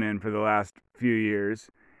been going in for the last few years,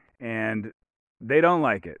 and they don't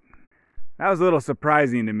like it. That was a little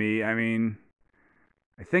surprising to me. I mean,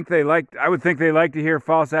 I would think they like to hear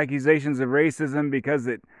false accusations of racism because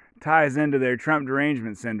it ties into their Trump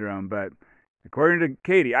derangement syndrome, but according to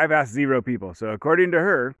Katie, I've asked 0 people, so according to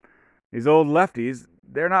her, these old lefties,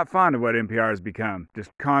 they're not fond of what NPR has become,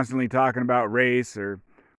 just constantly talking about race or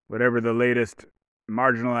whatever the latest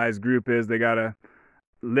marginalized group is they gotta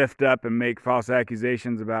lift up and make false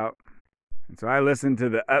accusations about. And so I listen to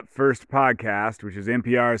the Up First podcast, which is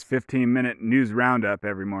NPR's 15-minute news roundup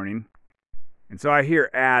every morning. And so I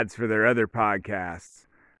hear ads for their other podcasts,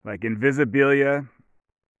 like Invisibilia.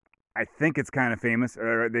 I think it's kind of famous.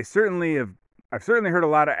 Or I've certainly heard a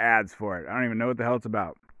lot of ads for it. I don't even know what the hell it's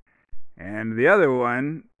about. And the other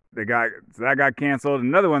one that got canceled,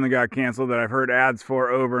 another one that got canceled that I've heard ads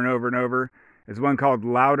for over and over and over, is one called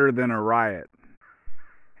Louder Than a Riot.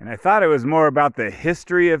 And I thought it was more about the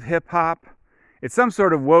history of hip-hop. It's some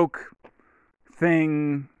sort of woke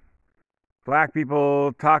thing, black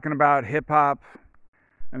people talking about hip-hop.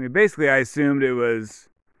 I mean, basically I assumed it was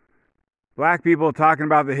black people talking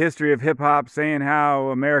about the history of hip-hop, saying how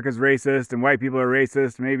America's racist and white people are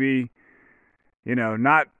racist, maybe,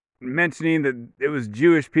 not mentioning that it was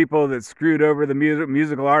Jewish people that screwed over the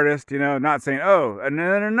musical artist, not saying, oh, and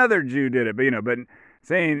then another Jew did it, but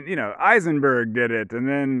saying, Eisenberg did it, and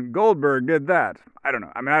then Goldberg did that. I don't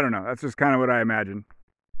know. That's just kind of what I imagine.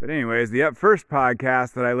 But anyways, the Up First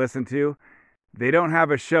podcast that I listen to, they don't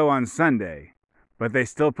have a show on Sunday, but they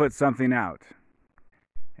still put something out.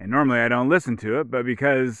 And normally I don't listen to it, but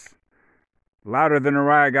because Louder Than a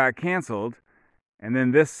Riot got canceled, and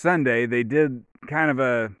then this Sunday they did kind of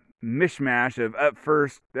a mishmash of Up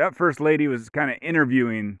First. The Up First lady was kind of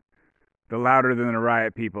interviewing the Louder Than a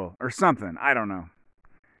Riot people, or something. I don't know.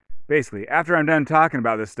 Basically, after I'm done talking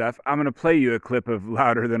about this stuff, I'm going to play you a clip of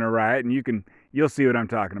Louder Than a Riot, and you'll see what I'm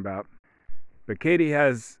talking about. But Katie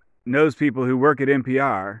knows people who work at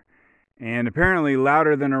NPR, and apparently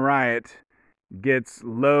Louder Than a Riot gets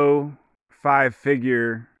low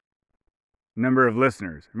 5-figure number of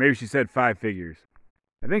listeners. Maybe she said 5 figures.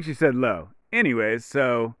 I think she said low. Anyways,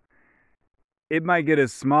 so it might get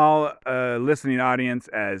as small a listening audience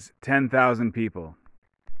as 10,000 people.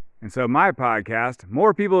 And so my podcast,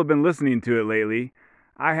 more people have been listening to it lately.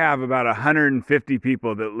 I have about 150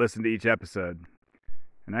 people that listen to each episode.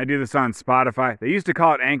 And I do this on Spotify. They used to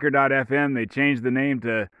call it Anchor.fm. They changed the name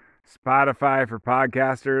to Spotify for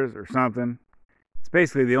podcasters or something. It's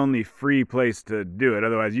basically the only free place to do it.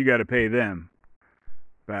 Otherwise, you got to pay them.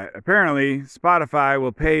 But apparently, Spotify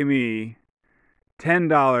will pay me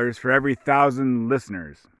 $10 for every 1,000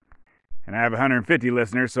 listeners. And I have 150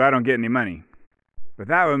 listeners, so I don't get any money. But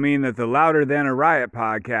that would mean that the Louder Than a Riot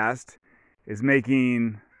podcast is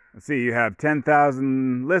making, you have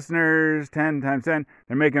 10,000 listeners, 10 times 10,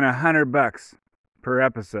 they're making $100 per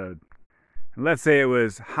episode. And let's say it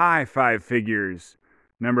was high 5 figures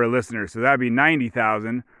number of listeners, so that'd be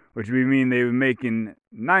 90,000, which would mean they would be making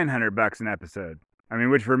 $900 an episode.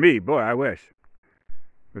 Which for me, boy, I wish.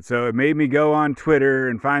 But so it made me go on Twitter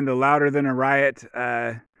and find the Louder Than a Riot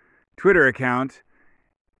Twitter account,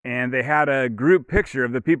 and they had a group picture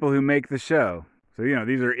of the people who make the show. So,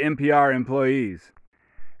 these are NPR employees.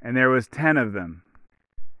 And there was 10 of them.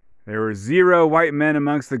 There were 0 white men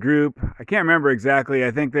amongst the group. I can't remember exactly. I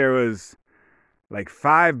think there was like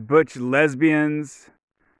 5 butch lesbians,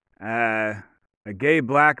 a gay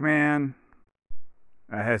black man,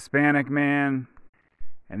 a Hispanic man,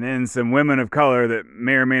 and then some women of color that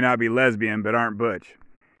may or may not be lesbian but aren't butch.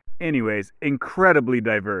 Anyways, incredibly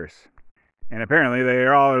diverse. And apparently they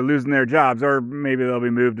all are losing their jobs, or maybe they'll be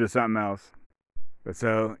moved to something else. But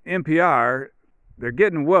so NPR, they're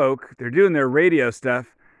getting woke, they're doing their radio stuff,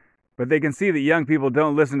 but they can see that young people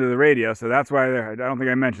don't listen to the radio, so that's why I don't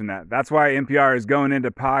think I mentioned that. That's why NPR is going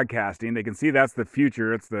into podcasting. They can see that's the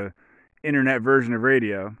future. It's the internet version of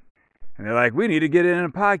radio. And they're like, we need to get into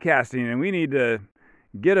podcasting, and we need to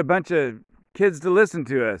get a bunch of kids to listen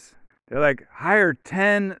to us. They're like, hire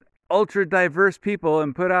 10 ultra diverse people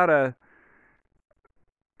and put out a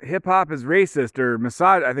hip hop is racist or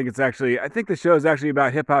I think the show is actually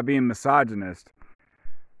about hip hop being misogynist.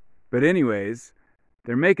 But anyways,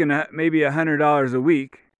 they're making maybe $100 a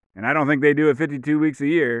week, and I don't think they do it 52 weeks a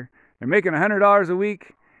year. They're making $100 a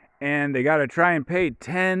week, and they got to try and pay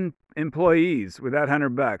 10 employees with that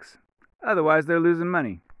 $100. Otherwise, they're losing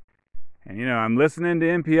money. And I'm listening to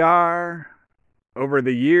NPR. over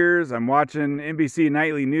the years, I'm watching NBC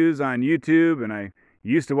Nightly News on YouTube, and I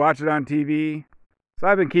used to watch it on TV. So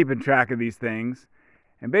I've been keeping track of these things.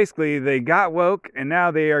 And basically, they got woke, and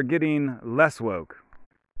now they are getting less woke.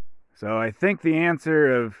 So I think the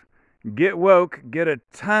answer of get woke, get a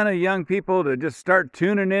ton of young people to just start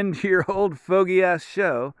tuning into your old fogey-ass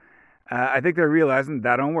show, I think they're realizing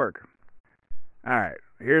that don't work. All right,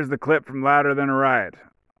 here's the clip from Louder Than a Riot.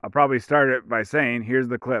 I'll probably start it by saying, here's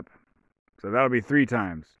the clip. So that'll be 3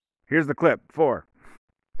 times. Here's the clip, 4.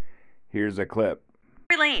 Here's a clip.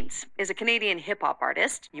 Tory Lanez is a Canadian hip-hop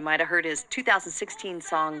artist. You might have heard his 2016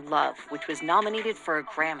 song, Love, which was nominated for a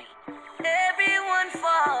Grammy. Everyone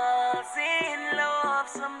falls in love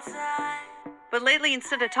sometime. But lately,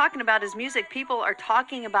 instead of talking about his music, people are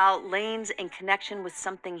talking about Lanez in connection with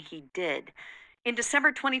something he did. In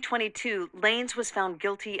December 2022, Lanez was found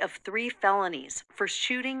guilty of 3 felonies for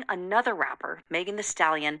shooting another rapper, Megan Thee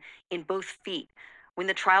Stallion, in both feet. When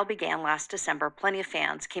the trial began last December, plenty of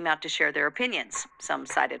fans came out to share their opinions. Some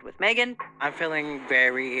sided with Megan. I'm feeling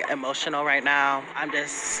very emotional right now. I'm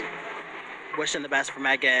just wishing the best for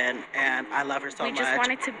Megan, and I love her so much. We just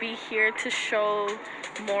wanted to be here to show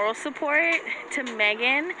moral support to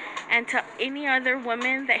Megan and to any other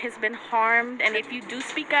woman that has been harmed. And if you do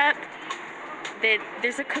speak up, that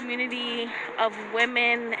there's a community of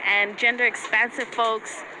women and gender expansive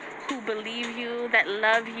folks who believe you, that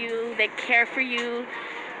love you, that care for you,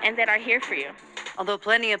 and that are here for you. Although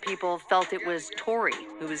plenty of people felt it was Tory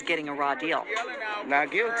who was getting a raw deal.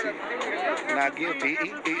 Not guilty. Not guilty.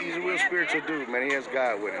 He's a real spiritual dude, man. He has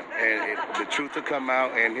God with him. And the truth will come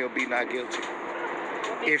out, and he'll be not guilty.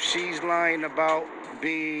 If she's lying about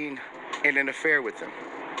being in an affair with him,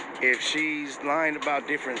 if she's lying about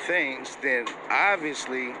different things, then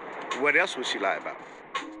obviously, what else would she lie about?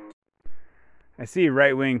 I see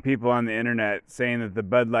right-wing people on the internet saying that the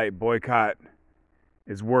Bud Light boycott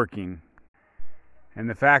is working. And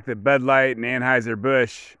the fact that Bud Light and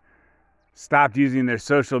Anheuser-Busch stopped using their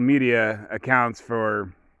social media accounts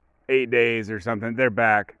for 8 days or something, they're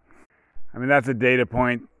back. I mean, that's a data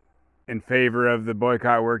point in favor of the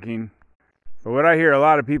boycott working. But what I hear a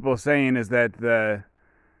lot of people saying is that the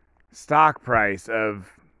stock price of,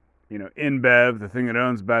 InBev, the thing that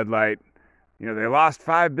owns Bud Light, they lost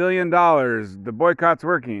 $5 billion. The boycott's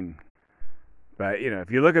working. But,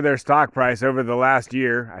 if you look at their stock price over the last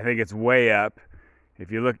year, I think it's way up.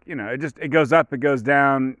 If you look, it goes up, it goes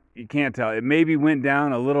down. You can't tell. It maybe went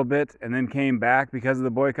down a little bit and then came back because of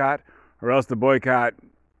the boycott, or else the boycott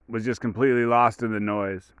was just completely lost in the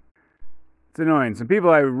noise. It's annoying. Some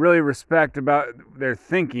people I really respect about their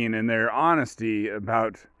thinking and their honesty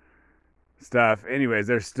about stuff. Anyways,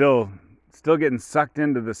 they're still getting sucked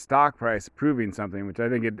into the stock price proving something, which I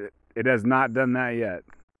think it has not done that yet.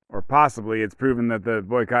 Or possibly it's proven that the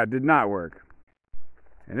boycott did not work.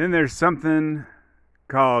 And then there's something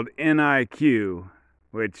called NIQ,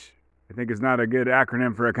 which I think is not a good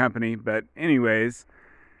acronym for a company, but anyways,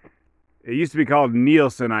 it used to be called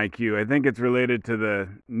Nielsen IQ. I think it's related to the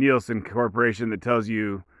Nielsen Corporation that tells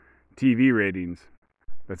you TV ratings.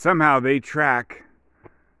 But somehow they track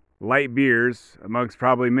light beers amongst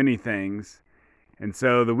probably many things. And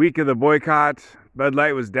so the week of the boycott, Bud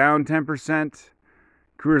Light was down 10%,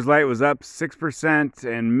 Coors Light was up 6%,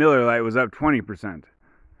 and Miller Lite was up 20%.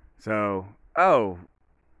 So,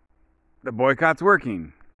 the boycott's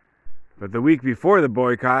working. But the week before the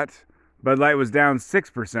boycott, Bud Light was down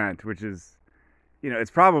 6%, which is,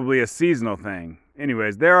 it's probably a seasonal thing.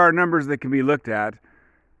 Anyways, there are numbers that can be looked at.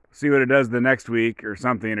 See what it does the next week or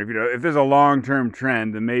something. If there's a long-term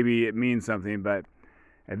trend, then maybe it means something. But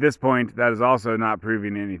at this point, that is also not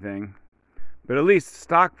proving anything. But at least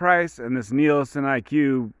stock price and this Nielsen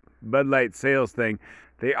IQ Bud Light sales thing,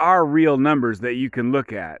 they are real numbers that you can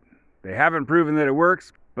look at. They haven't proven that it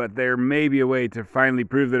works, but there may be a way to finally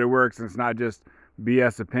prove that it works and it's not just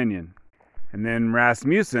BS opinion. And then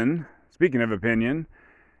Rasmussen, speaking of opinion,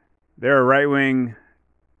 they're a right-wing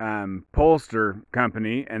pollster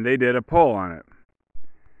company, and they did a poll on it.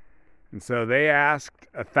 And so they asked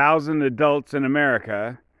 1,000 adults in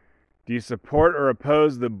America, do you support or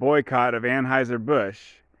oppose the boycott of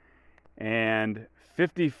Anheuser-Busch? And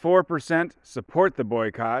 54% support the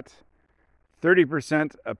boycott,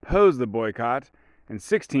 30% oppose the boycott, and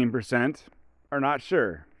 16% are not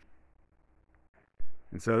sure.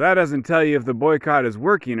 And so that doesn't tell you if the boycott is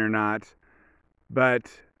working or not,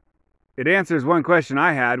 but it answers one question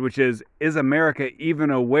I had, which is America even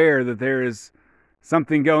aware that there is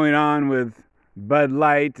something going on with Bud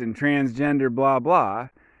Light and transgender blah blah?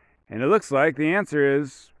 And it looks like the answer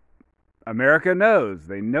is America knows.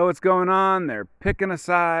 They know what's going on. They're picking a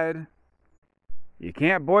side. You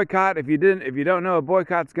can't boycott if you don't know a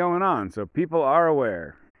boycott's going on, so people are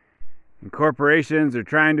aware. And corporations are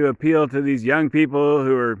trying to appeal to these young people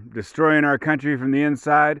who are destroying our country from the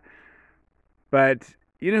inside. But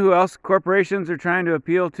you know who else corporations are trying to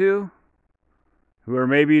appeal to? Who are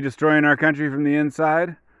maybe destroying our country from the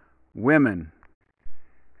inside? Women.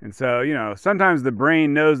 And so, sometimes the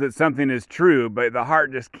brain knows that something is true, but the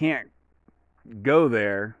heart just can't go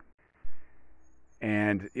there.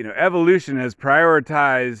 And, evolution has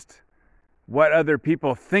prioritized what other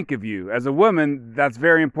people think of you. As a woman, that's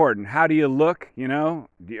very important. How do you look?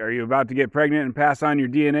 Are you about to get pregnant and pass on your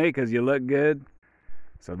DNA because you look good?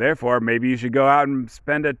 So therefore, maybe you should go out and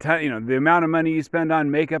spend a ton, the amount of money you spend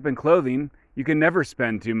on makeup and clothing, you can never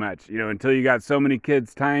spend too much, until you got so many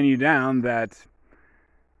kids tying you down that,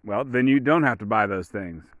 well, then you don't have to buy those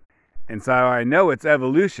things. And so I know it's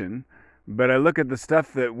evolution, but I look at the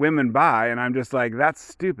stuff that women buy and I'm just like, that's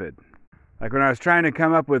stupid. Like when I was trying to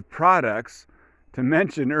come up with products to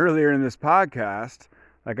mention earlier in this podcast,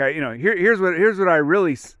 like here's what I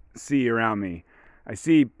really see around me. I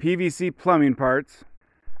see PVC plumbing parts.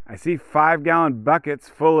 I see 5-gallon buckets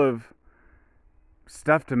full of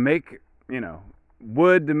stuff to make,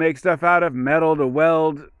 wood to make stuff out of, metal to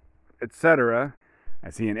weld, etc. I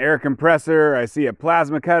see an air compressor. I see a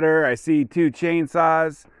plasma cutter. I see 2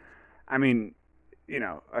 chainsaws. I mean,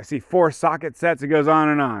 I see 4 socket sets. It goes on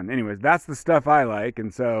and on. Anyways, that's the stuff I like.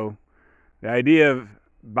 And so the idea of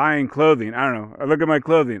buying clothing, I don't know. I look at my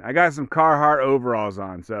clothing. I got some Carhartt overalls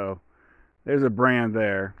on. So there's a brand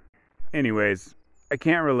there. Anyways, I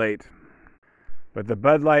can't relate. But the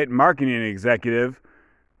Bud Light marketing executive,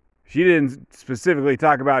 she didn't specifically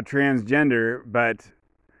talk about transgender, but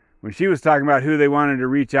when she was talking about who they wanted to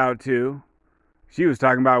reach out to, she was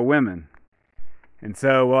talking about women. And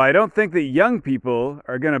so, I don't think that young people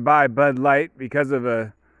are going to buy Bud Light because of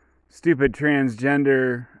a stupid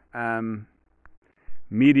transgender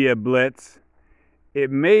media blitz.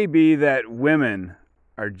 It may be that women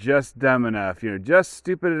are just dumb enough, just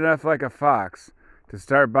stupid enough like a fox to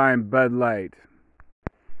start buying Bud Light.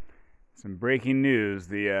 Some breaking news.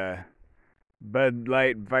 The Bud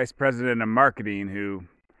Light vice president of marketing, who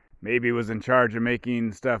maybe was in charge of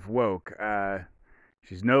making stuff woke,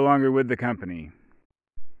 she's no longer with the company.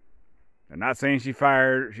 I'm not saying she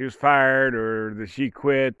was fired, or that she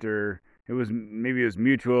quit, or maybe it was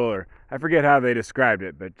mutual, or I forget how they described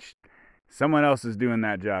it, but someone else is doing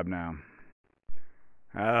that job now.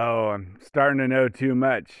 Oh, I'm starting to know too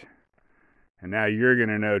much. And now you're going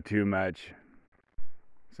to know too much.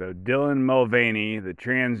 So Dylan Mulvaney, the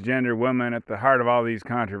transgender woman at the heart of all these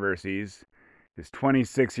controversies, is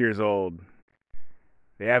 26 years old.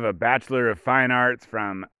 They have a Bachelor of Fine Arts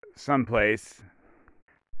from someplace.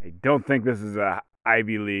 I don't think this is a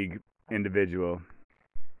Ivy League individual.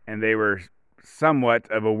 And they were somewhat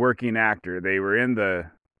of a working actor. They were in the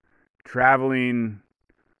traveling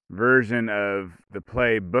version of the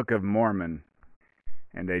play Book of Mormon.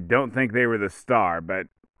 And I don't think they were the star, but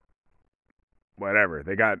whatever.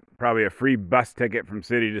 They got probably a free bus ticket from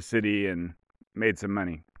city to city and made some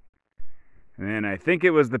money. And then I think it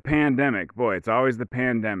was the pandemic. Boy, it's always the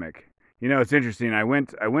pandemic. It's interesting. I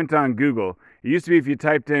went on Google. It used to be if you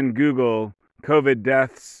typed in Google COVID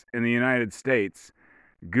deaths in the United States,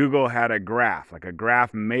 Google had a graph, like a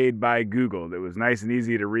graph made by Google that was nice and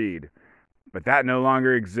easy to read. But that no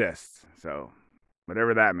longer exists. So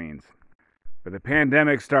whatever that means. But the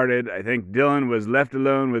pandemic started. I think Dylan was left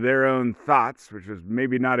alone with their own thoughts, which was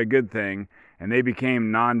maybe not a good thing, and they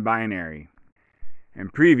became non-binary.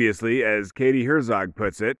 And previously, as Katie Herzog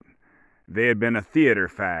puts it, they had been a theater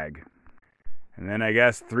fag. And then I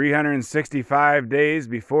guess 365 days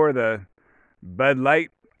before the Bud Light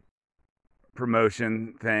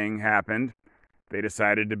promotion thing happened, they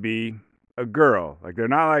decided to be a girl. Like, they're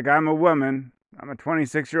not like, I'm a woman. I'm a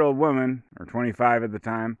 26-year-old woman, or 25 at the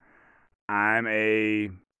time. I'm a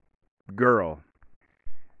girl.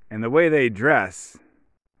 And the way they dress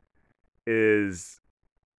is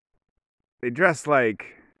they dress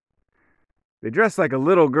like a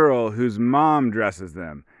little girl whose mom dresses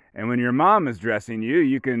them. And when your mom is dressing you,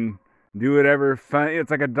 you can do whatever fun.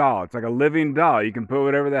 It's like a doll. It's like a living doll. You can put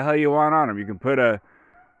whatever the hell you want on them. You can put a,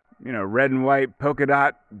 red and white polka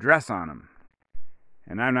dot dress on them.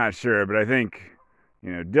 And I'm not sure, but I think,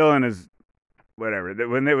 Dylan is whatever.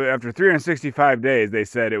 When after 365 days, they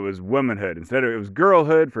said it was womanhood. Instead of, it was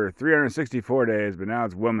girlhood for 364 days, but now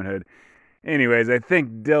it's womanhood. Anyways, I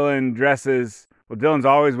think Dylan dresses, Dylan's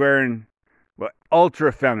always wearing,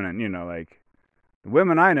 ultra feminine, like the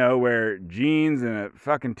women I know wear jeans and a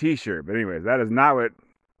fucking t-shirt. But anyways, that is not what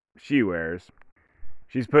she wears.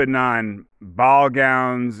 She's putting on ball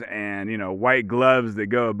gowns and, white gloves that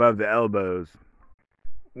go above the elbows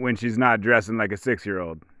when she's not dressing like a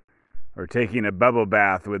 6-year-old, or taking a bubble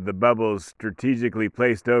bath with the bubbles strategically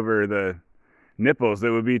placed over the nipples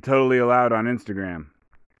that would be totally allowed on Instagram.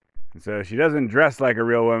 And so she doesn't dress like a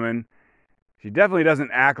real woman. She definitely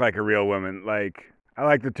doesn't act like a real woman. Like, I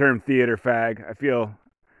like the term theater fag. I feel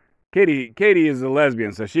Katie is a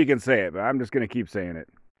lesbian, so she can say it, but I'm just going to keep saying it.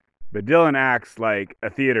 But Dylan acts like a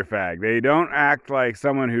theater fag. They don't act like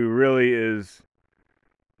someone who really is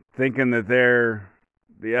thinking that they're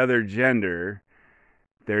the other gender.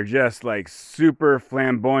 They're just like super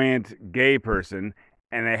flamboyant gay person,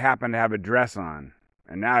 and they happen to have a dress on.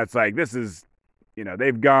 And now it's like, this is,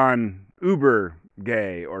 they've gone uber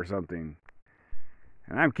gay or something.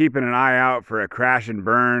 And I'm keeping an eye out for a crash and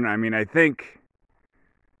burn. I mean, I think,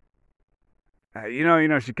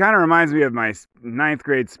 she kind of reminds me of my 9th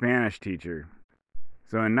grade Spanish teacher.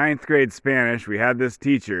 So in 9th grade Spanish, we had this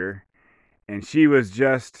teacher, and she was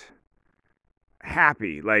just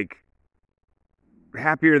happy, like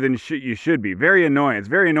happier than you should be. Very annoying. It's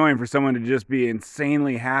very annoying for someone to just be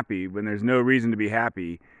insanely happy when there's no reason to be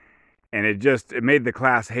happy. And it made the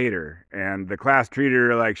class hate her. And the class treated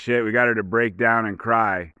her like shit. We got her to break down and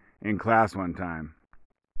cry in class one time.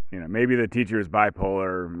 Maybe the teacher is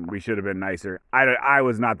bipolar. We should have been nicer. I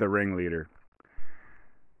was not the ringleader.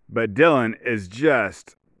 But Dylan is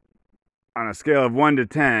just, on a scale of 1 to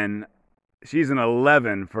 10, she's an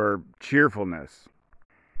 11 for cheerfulness.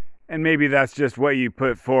 And maybe that's just what you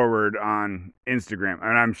put forward on Instagram.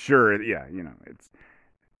 And I'm sure, it's,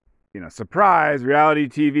 surprise, reality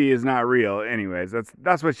TV is not real. Anyways,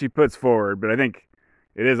 that's what she puts forward. But I think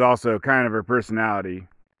it is also kind of her personality.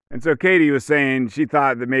 And so Katie was saying she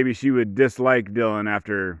thought that maybe she would dislike Dylan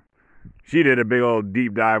after she did a big old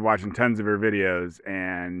deep dive watching tons of her videos.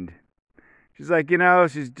 And she's like,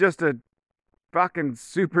 she's just a fucking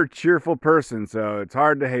super cheerful person, so it's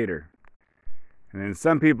hard to hate her. And then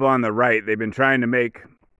some people on the right, they've been trying to make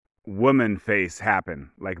woman face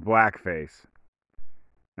happen, like blackface.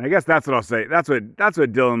 And I guess that's what I'll say. That's what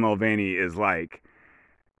Dylan Mulvaney is like.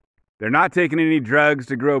 They're not taking any drugs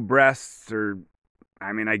to grow breasts, or,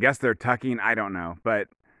 I guess they're tucking. I don't know. But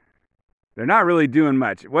they're not really doing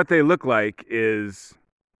much. What they look like is,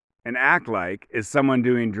 and act like, is someone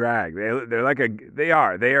doing drag. They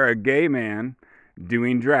are a gay man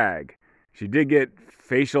doing drag. She did get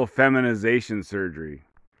facial feminization surgery.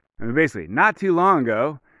 Basically, not too long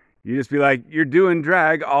ago, you just be like, you're doing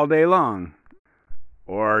drag all day long.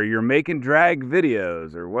 Or you're making drag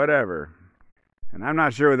videos or whatever. And I'm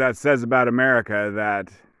not sure what that says about America, that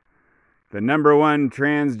the number one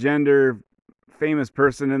transgender famous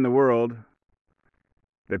person in the world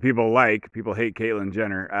that people hate Caitlyn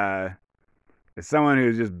Jenner, is someone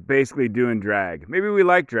who's just basically doing drag. Maybe we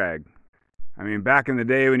like drag. Back in the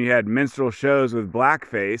day when you had minstrel shows with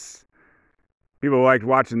blackface, people liked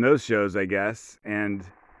watching those shows, I guess. And,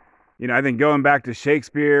 I think going back to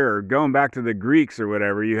Shakespeare or going back to the Greeks or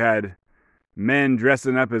whatever, you had men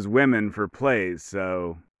dressing up as women for plays.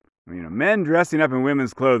 So, men dressing up in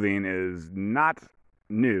women's clothing is not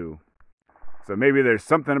new. So maybe there's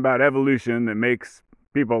something about evolution that makes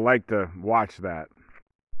people like to watch that.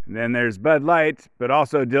 And then there's Bud Light, but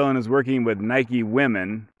also Dylan is working with Nike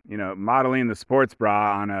Women, modeling the sports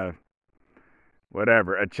bra on a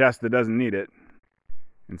chest that doesn't need it.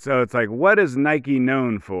 And so it's like, what is Nike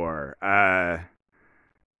known for?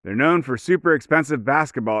 They're known for super expensive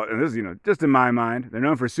basketball. And this is, just in my mind, they're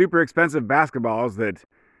known for super expensive basketballs that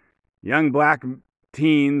young black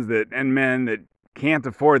teens and men that can't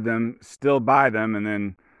afford them still buy them and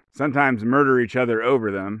then sometimes murder each other over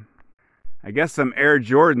them. I guess some Air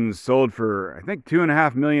Jordans sold for, I think,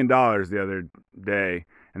 $2.5 million the other day.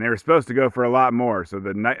 And they were supposed to go for a lot more, so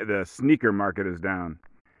the sneaker market is down.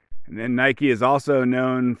 And then Nike is also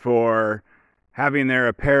known for having their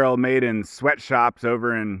apparel made in sweatshops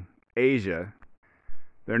over in Asia.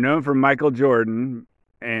 They're known for Michael Jordan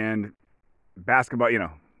and basketball.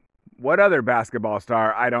 What other basketball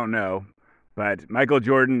star? I don't know. But Michael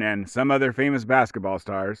Jordan and some other famous basketball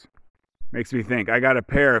stars. Makes me think. I got a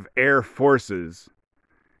pair of Air Forces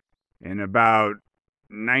in about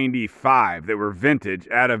 95 that were vintage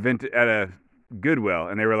at a Goodwill,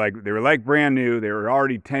 and they were like brand new. They were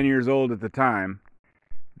already 10 years old at the time.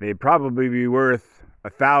 They'd probably be worth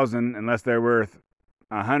 $1,000 unless they're worth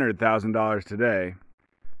 $100,000 today.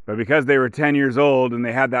 But because they were 10 years old and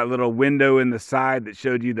they had that little window in the side that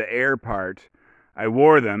showed you the air part, I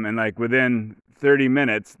wore them, and within 30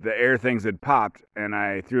 minutes the air things had popped and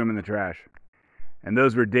I threw them in the trash. And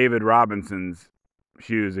those were David Robinson's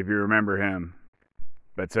shoes, if you remember him.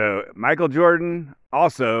 But so Michael Jordan,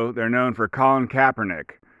 also, they're known for Colin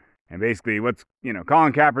Kaepernick. And basically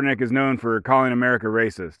Colin Kaepernick is known for calling America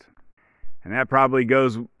racist. And that probably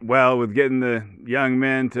goes well with getting the young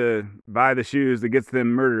men to buy the shoes that gets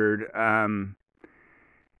them murdered.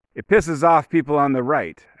 It pisses off people on the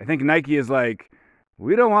right. I think Nike is like,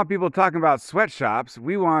 we don't want people talking about sweatshops.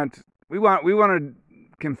 We want to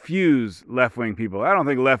confuse left-wing people. I don't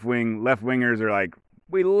think left-wingers are like,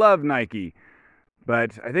 we love Nike.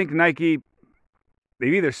 But I think Nike,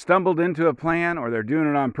 they've either stumbled into a plan or they're doing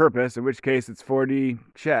it on purpose, in which case it's 4D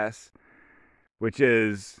chess, which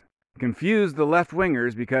is confuse the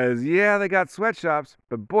left-wingers because, yeah, they got sweatshops,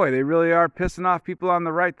 but boy, they really are pissing off people on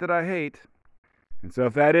the right that I hate. And so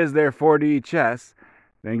if that is their 4D chess,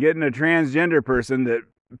 then getting a transgender person that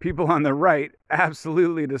people on the right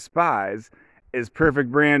absolutely despise is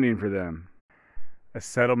perfect branding for them. A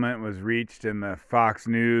settlement was reached in the Fox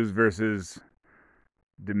News versus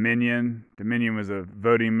Dominion. Dominion was a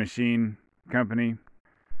voting machine company.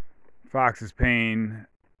 Fox is paying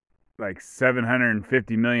like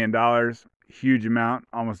 $750 million, huge amount,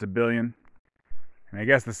 almost $1 billion. And I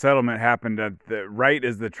guess the settlement happened right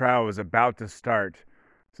as the trial was about to start.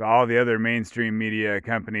 So all the other mainstream media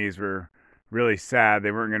companies were really sad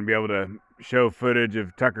they weren't going to be able to show footage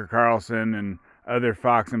of Tucker Carlson and other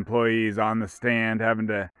Fox employees on the stand having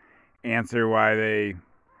to answer why they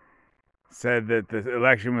said that the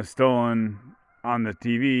election was stolen on the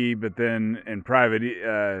TV, but then in private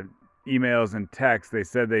emails and texts, they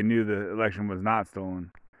said they knew the election was not stolen.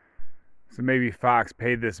 So maybe Fox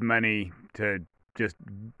paid this money to just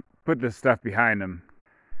put this stuff behind them.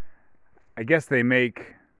 I guess they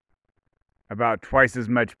make about twice as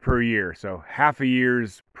much per year. So half a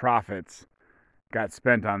year's profits got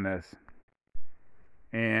spent on this.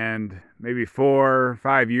 And maybe 4 or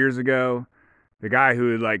 5 years ago, the guy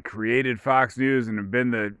who had created Fox News and had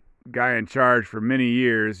been the guy in charge for many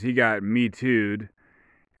years, he got Me Too'd.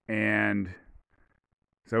 And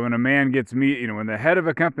so when a man gets when the head of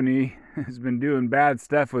a company has been doing bad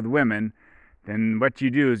stuff with women, then what you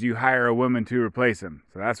do is you hire a woman to replace him.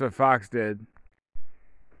 So that's what Fox did.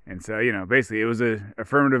 And so, basically it was a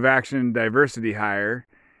affirmative action diversity hire.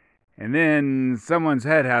 And then someone's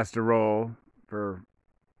head has to roll for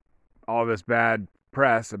all this bad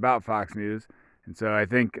press about Fox News. And so I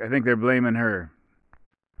think they're blaming her.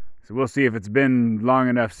 So we'll see if it's been long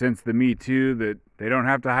enough since the Me Too that they don't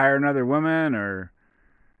have to hire another woman, or,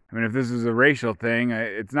 if this is a racial thing,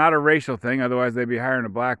 it's not a racial thing, otherwise they'd be hiring a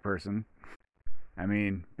black person.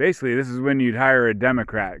 Basically this is when you'd hire a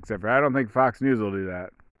Democrat, except for I don't think Fox News will do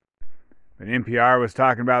that. But NPR was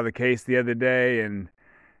talking about the case the other day, and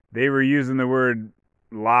they were using the word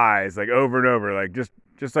lies, over and over,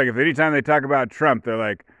 just like if anytime they talk about Trump, they're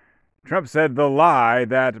like, Trump said the lie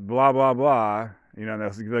that blah, blah, blah.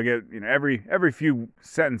 They'll get, every few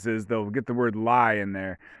sentences, they'll get the word lie in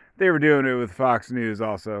there. They were doing it with Fox News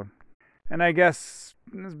also. And I guess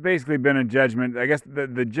it's basically been a judgment. I guess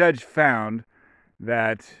the judge found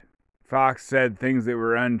that Fox said things that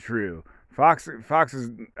were untrue. Fox is,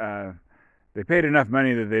 they paid enough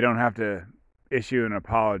money that they don't have to issue an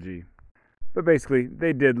apology. But basically,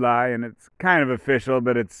 they did lie, and it's kind of official,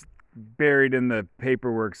 but it's buried in the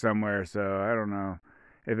paperwork somewhere, so I don't know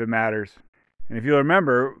if it matters. And if you'll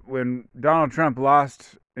remember, when Donald Trump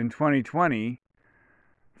lost in 2020,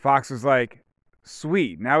 Fox was like,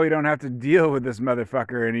 sweet, now we don't have to deal with this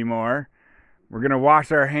motherfucker anymore. We're going to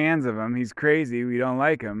wash our hands of him. He's crazy. We don't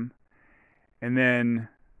like him. And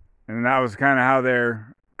that was kind of how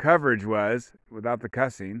their coverage was, without the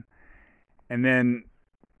cussing. And then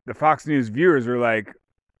the Fox News viewers were like,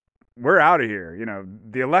 we're out of here.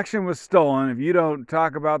 The election was stolen. If you don't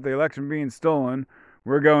talk about the election being stolen,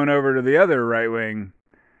 we're going over to the other right-wing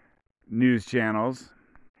news channels.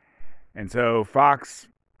 And so Fox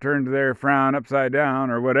turned their frown upside down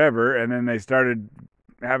or whatever, and then they started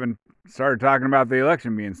talking about the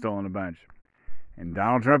election being stolen a bunch. And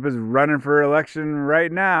Donald Trump is running for election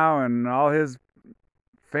right now, and all his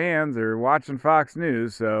fans are watching Fox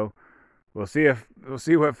News, so we'll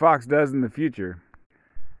see what Fox does in the future.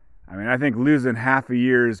 I think losing half a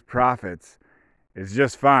year's profits is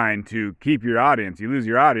just fine to keep your audience. You lose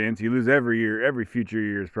your audience, you lose every future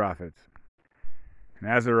year's profits. And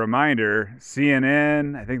as a reminder,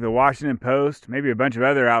 CNN, I think the Washington Post, maybe a bunch of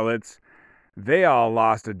other outlets, they all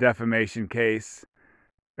lost a defamation case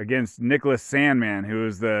against Nicholas Sandmann, who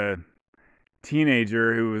was the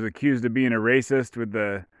teenager who was accused of being a racist with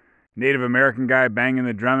the Native American guy banging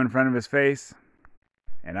the drum in front of his face.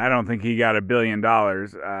 And I don't think he got $1 billion.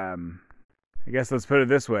 I guess let's put it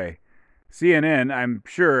this way. CNN, I'm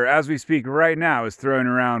sure, as we speak right now, is throwing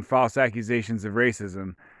around false accusations of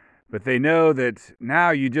racism, but they know that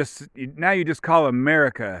now you just call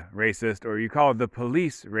America racist, or you call the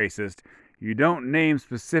police racist. You don't name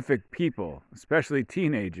specific people, especially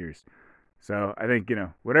teenagers. So I think,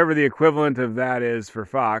 whatever the equivalent of that is for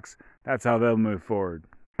Fox, that's how they'll move forward.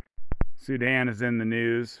 Sudan is in the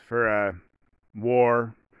news for a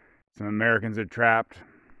war. Some Americans are trapped.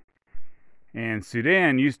 And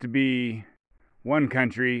Sudan used to be one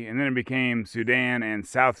country, and then it became Sudan and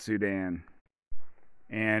South Sudan.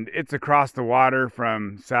 And it's across the water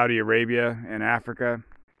from Saudi Arabia and Africa.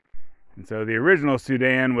 And so the original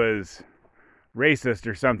Sudan was racist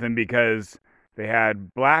or something because they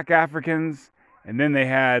had black Africans and then they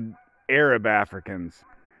had Arab Africans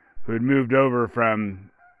who had moved over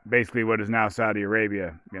from basically what is now Saudi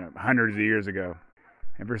Arabia, hundreds of years ago.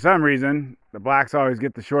 And for some reason, the blacks always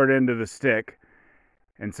get the short end of the stick.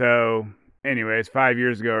 And so, anyways, 5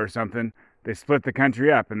 years ago or something, they split the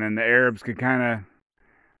country up, and then the Arabs could kind of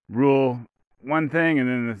rule one thing, and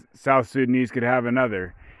then the South Sudanese could have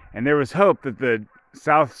another. And there was hope that the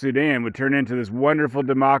South Sudan would turn into this wonderful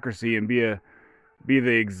democracy and be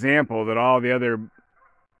the example that all the other,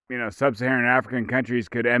 sub-Saharan African countries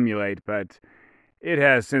could emulate. But it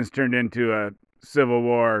has since turned into a civil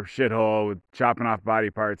war shithole with chopping off body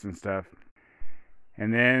parts and stuff.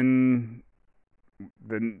 And then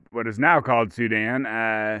what is now called Sudan,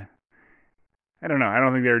 I don't know. I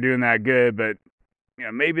don't think they were doing that good, but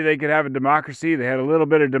maybe they could have a democracy. They had a little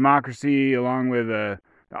bit of democracy along with the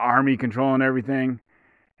army controlling everything.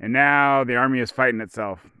 And now the army is fighting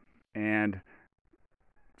itself. And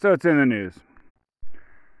so it's in the news.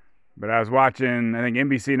 But I was watching, I think,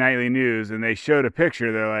 NBC Nightly News, and they showed a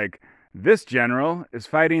picture. They're like, this general is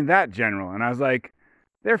fighting that general. And I was like,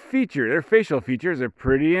 their facial features are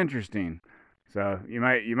pretty interesting. So you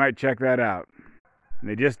might check that out. And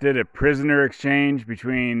they just did a prisoner exchange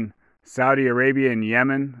between Saudi Arabia and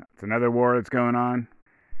Yemen. It's another war that's going on.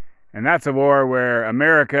 And that's a war where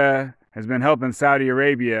America has been helping Saudi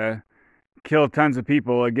Arabia kill tons of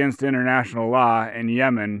people against international law in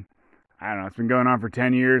Yemen. I don't know, it's been going on for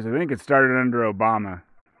 10 years. I think it started under Obama.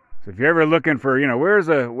 So if you're ever looking for,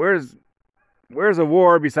 where's a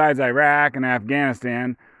war besides Iraq and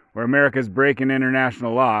Afghanistan where America's breaking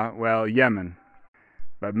international law? Well, Yemen.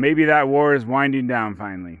 But maybe that war is winding down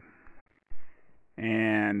finally.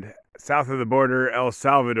 And south of the border, El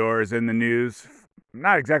Salvador is in the news. I'm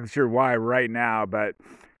not exactly sure why right now, but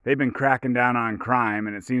they've been cracking down on crime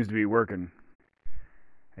and it seems to be working.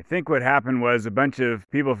 I think what happened was a bunch of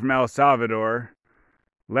people from El Salvador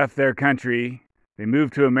left their country. They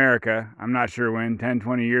moved to America. I'm not sure when, 10,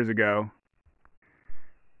 20 years ago.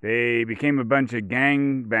 They became a bunch of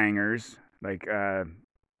gang bangers, like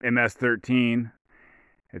MS-13,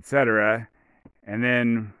 etc. And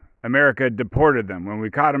then America deported them. When we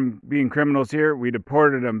caught them being criminals here, we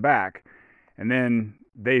deported them back. And then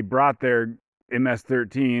they brought their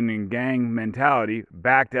MS-13 and gang mentality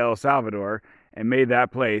back to El Salvador and made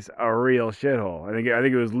that place a real shithole. I think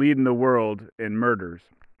it was leading the world in murders.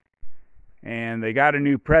 And they got a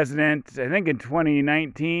new president, I think in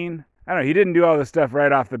 2019. I don't know, he didn't do all this stuff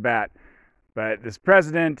right off the bat. But this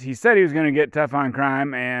president, he said he was going to get tough on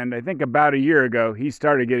crime, and I think about a year ago, he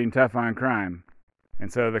started getting tough on crime.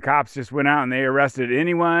 And so the cops just went out and they arrested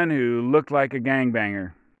anyone who looked like a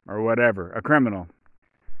gangbanger or whatever, a criminal.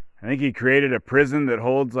 I think he created a prison that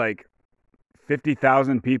holds like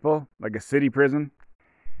 50,000 people, like a city prison.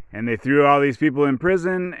 And they threw all these people in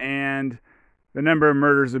prison, and the number of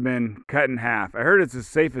murders have been cut in half. I heard it's as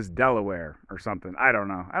safe as Delaware or something. I don't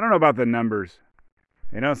know. I don't know about the numbers.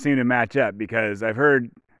 They don't seem to match up because I've heard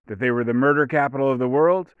that they were the murder capital of the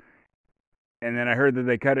world, and then I heard that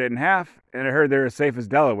they cut it in half, and I heard they're as safe as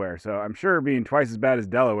Delaware. So I'm sure being twice as bad as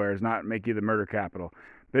Delaware does not make you the murder capital.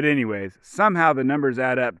 But anyways, somehow the numbers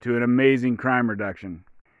add up to an amazing crime reduction.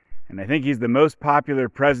 And I think he's the most popular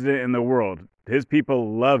president in the world. His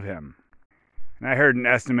people love him. And I heard an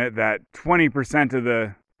estimate that 20% of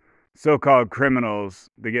the so-called criminals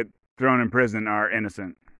that get thrown in prison are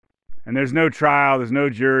innocent. And there's no trial, there's no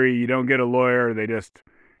jury, you don't get a lawyer. If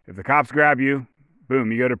the cops grab you,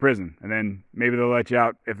 boom, you go to prison. And then maybe they'll let you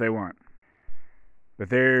out if they want. But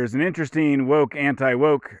there's an interesting woke,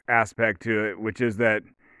 anti-woke aspect to it, which is that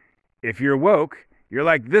if you're woke, you're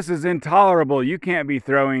like, this is intolerable. You can't be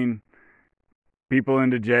throwing people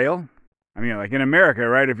into jail. I mean, like in America,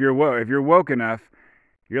 right? If you're woke enough,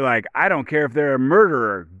 you're like, I don't care if they're a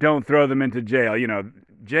murderer. Don't throw them into jail.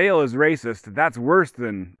 Jail is racist. That's worse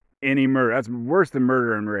than any murder. That's worse than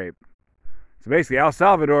murder and rape. So basically, El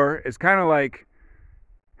Salvador is kind of like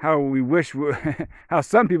how we wish, how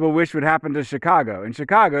some people wish would happen to Chicago. In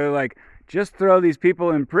Chicago, like, just throw these people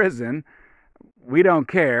in prison. We don't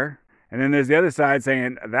care. And then there's the other side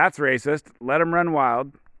saying, that's racist. Let them run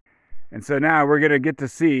wild. And so now we're going to get to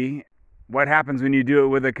see what happens when you do it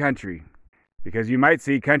with a country. Because you might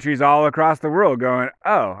see countries all across the world going,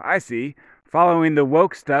 oh, I see. Following the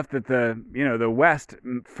woke stuff that the West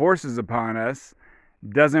forces upon us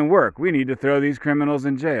doesn't work. We need to throw these criminals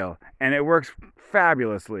in jail. And it works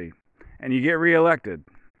fabulously. And you get reelected.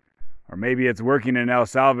 Or maybe it's working in El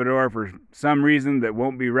Salvador for some reason that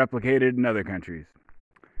won't be replicated in other countries.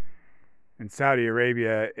 And Saudi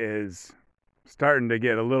Arabia is starting to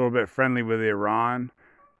get a little bit friendly with Iran.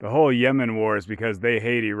 The whole Yemen war is because they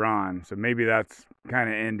hate Iran. So maybe that's kind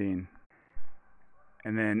of ending.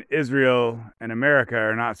 And then Israel and America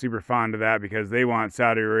are not super fond of that because they want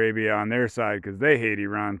Saudi Arabia on their side because they hate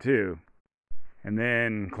Iran too. And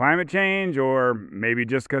then climate change, or maybe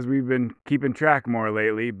just because we've been keeping track more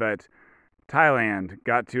lately, but Thailand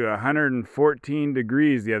got to 114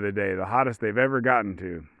 degrees the other day, the hottest they've ever gotten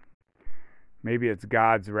to. Maybe it's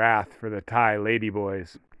God's wrath for the Thai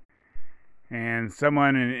ladyboys. And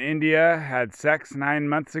someone in India had sex 9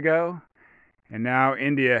 months ago. And now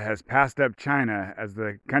India has passed up China as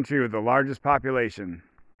the country with the largest population.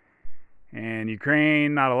 And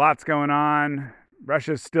Ukraine, not a lot's going on.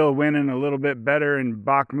 Russia's still winning a little bit better in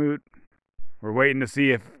Bakhmut. We're waiting to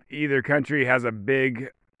see if either country has a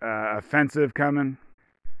big offensive coming.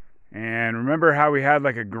 And remember how we had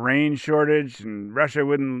like a grain shortage and Russia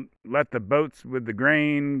wouldn't let the boats with the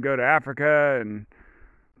grain go to Africa and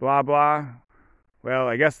blah, blah. Well,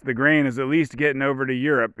 I guess the grain is at least getting over to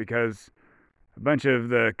Europe because a bunch of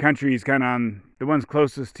the countries kind of on the ones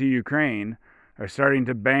closest to Ukraine are starting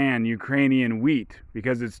to ban Ukrainian wheat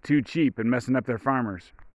because it's too cheap and messing up their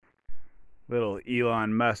farmers. Little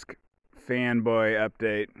Elon Musk fanboy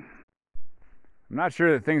update. I'm not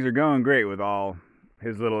sure that things are going great with all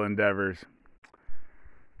his little endeavors.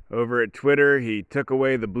 Over at Twitter, he took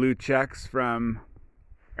away the blue checks from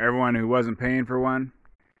everyone who wasn't paying for one.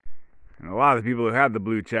 And a lot of the people who had the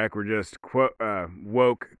blue check were just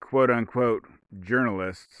woke, quote-unquote,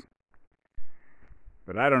 journalists.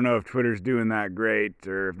 But I don't know if Twitter's doing that great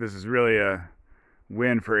or if this is really a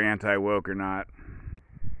win for anti-woke or not.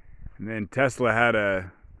 And then Tesla had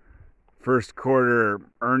a first quarter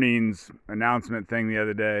earnings announcement thing the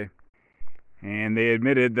other day. And they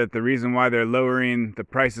admitted that the reason why they're lowering the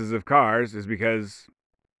prices of cars is because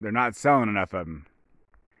they're not selling enough of them.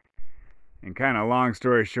 And kind of long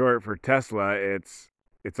story short, for Tesla, it's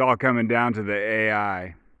all coming down to the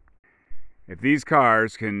AI. If these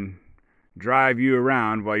cars can drive you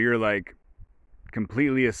around while you're like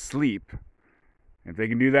completely asleep, if they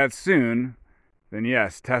can do that soon, then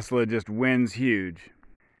yes, Tesla just wins huge.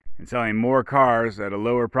 And selling more cars at a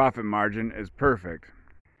lower profit margin is perfect.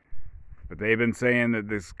 But they've been saying that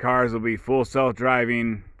these cars will be full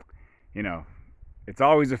self-driving, it's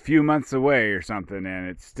always a few months away or something, and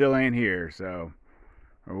it still ain't here, so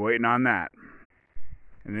we're waiting on that.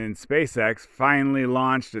 And then SpaceX finally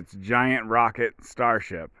launched its giant rocket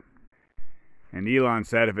Starship. And Elon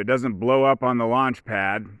said if it doesn't blow up on the launch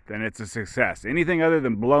pad, then it's a success. Anything other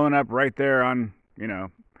than blowing up right there on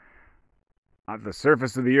the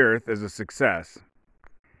surface of the Earth is a success.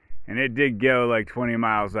 And it did go like 20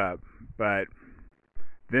 miles up, but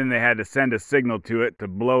then they had to send a signal to it to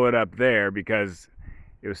blow it up there because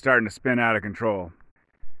it was starting to spin out of control.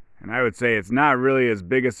 And I would say it's not really as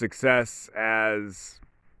big a success as,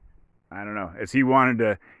 as he wanted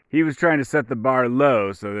to. He was trying to set the bar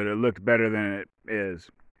low so that it looked better than it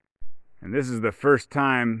is. And this is the first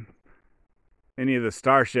time any of the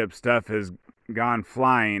Starship stuff has gone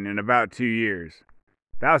flying in about 2 years.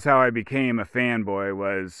 That was how I became a fanboy,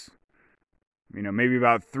 was, maybe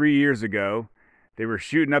about 3 years ago. They were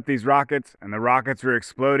shooting up these rockets, and the rockets were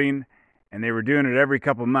exploding, and they were doing it every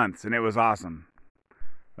couple months, and it was awesome.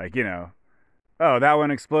 Like, oh, that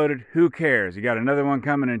one exploded, who cares? You got another one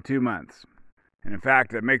coming in 2 months. And in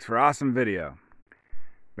fact, it makes for awesome video.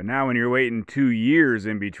 But now when you're waiting 2 years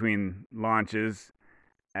in between launches,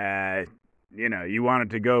 you want it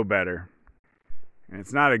to go better. And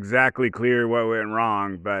it's not exactly clear what went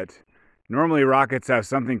wrong, but normally rockets have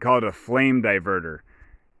something called a flame diverter.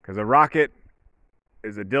 Because a rocket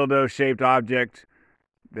is a dildo-shaped object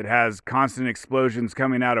that has constant explosions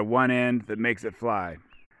coming out of one end that makes it fly.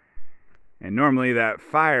 And normally that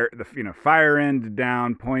fire end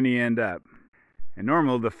down, pointy end up. And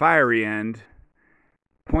normally the fiery end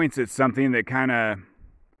points at something that kind of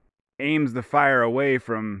aims the fire away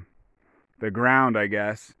from the ground, I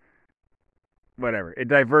guess. Whatever. It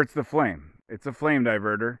diverts the flame. It's a flame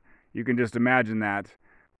diverter. You can just imagine that.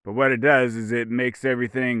 But what it does is it makes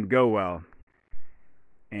everything go well.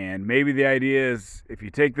 And maybe the idea is if you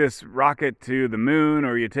take this rocket to the moon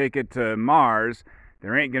or you take it to Mars,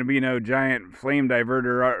 there ain't going to be no giant flame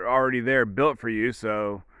diverter already there built for you.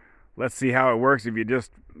 So let's see how it works if you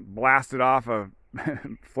just blast it off a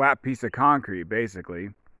flat piece of concrete, basically.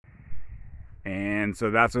 And so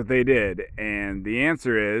that's what they did. And the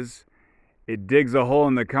answer is it digs a hole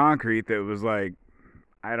in the concrete that was like,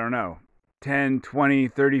 I don't know, 10, 20,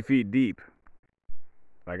 30 feet deep.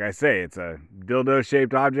 Like I say, it's a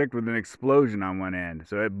dildo-shaped object with an explosion on one end.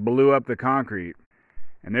 So it blew up the concrete.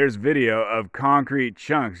 And there's video of concrete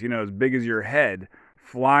chunks, as big as your head,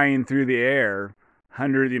 flying through the air,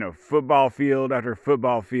 hundreds, football field after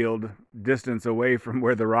football field distance away from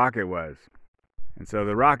where the rocket was. And so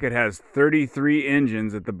the rocket has 33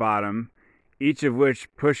 engines at the bottom, each of which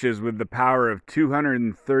pushes with the power of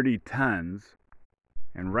 230 tons.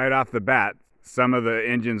 And right off the bat, some of the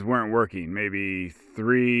engines weren't working, maybe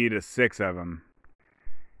 3 to 6 of them.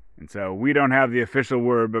 And so we don't have the official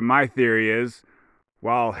word, but my theory is,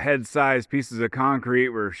 while head-sized pieces of concrete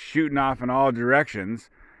were shooting off in all directions,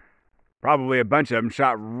 probably a bunch of them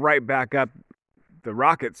shot right back up the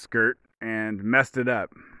rocket skirt and messed it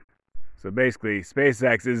up. So basically,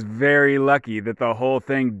 SpaceX is very lucky that the whole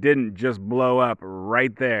thing didn't just blow up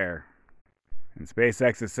right there. And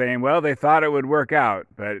SpaceX is saying, well, they thought it would work out,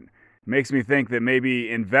 but it makes me think that maybe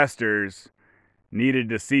investors needed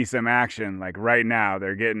to see some action. Like right now,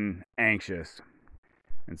 they're getting anxious.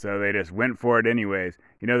 And so they just went for it anyways.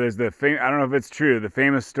 There's I don't know if it's true, the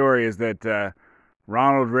famous story is that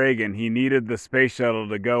Ronald Reagan, he needed the space shuttle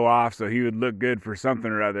to go off so he would look good for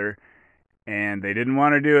something or other. And they didn't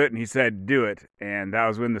want to do it, and he said, do it. And that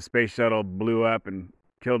was when the space shuttle blew up and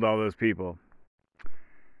killed all those people.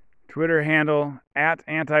 Twitter handle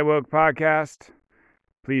 @AntiWokePodcast.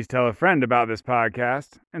 Please tell a friend about this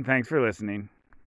podcast, and thanks for listening.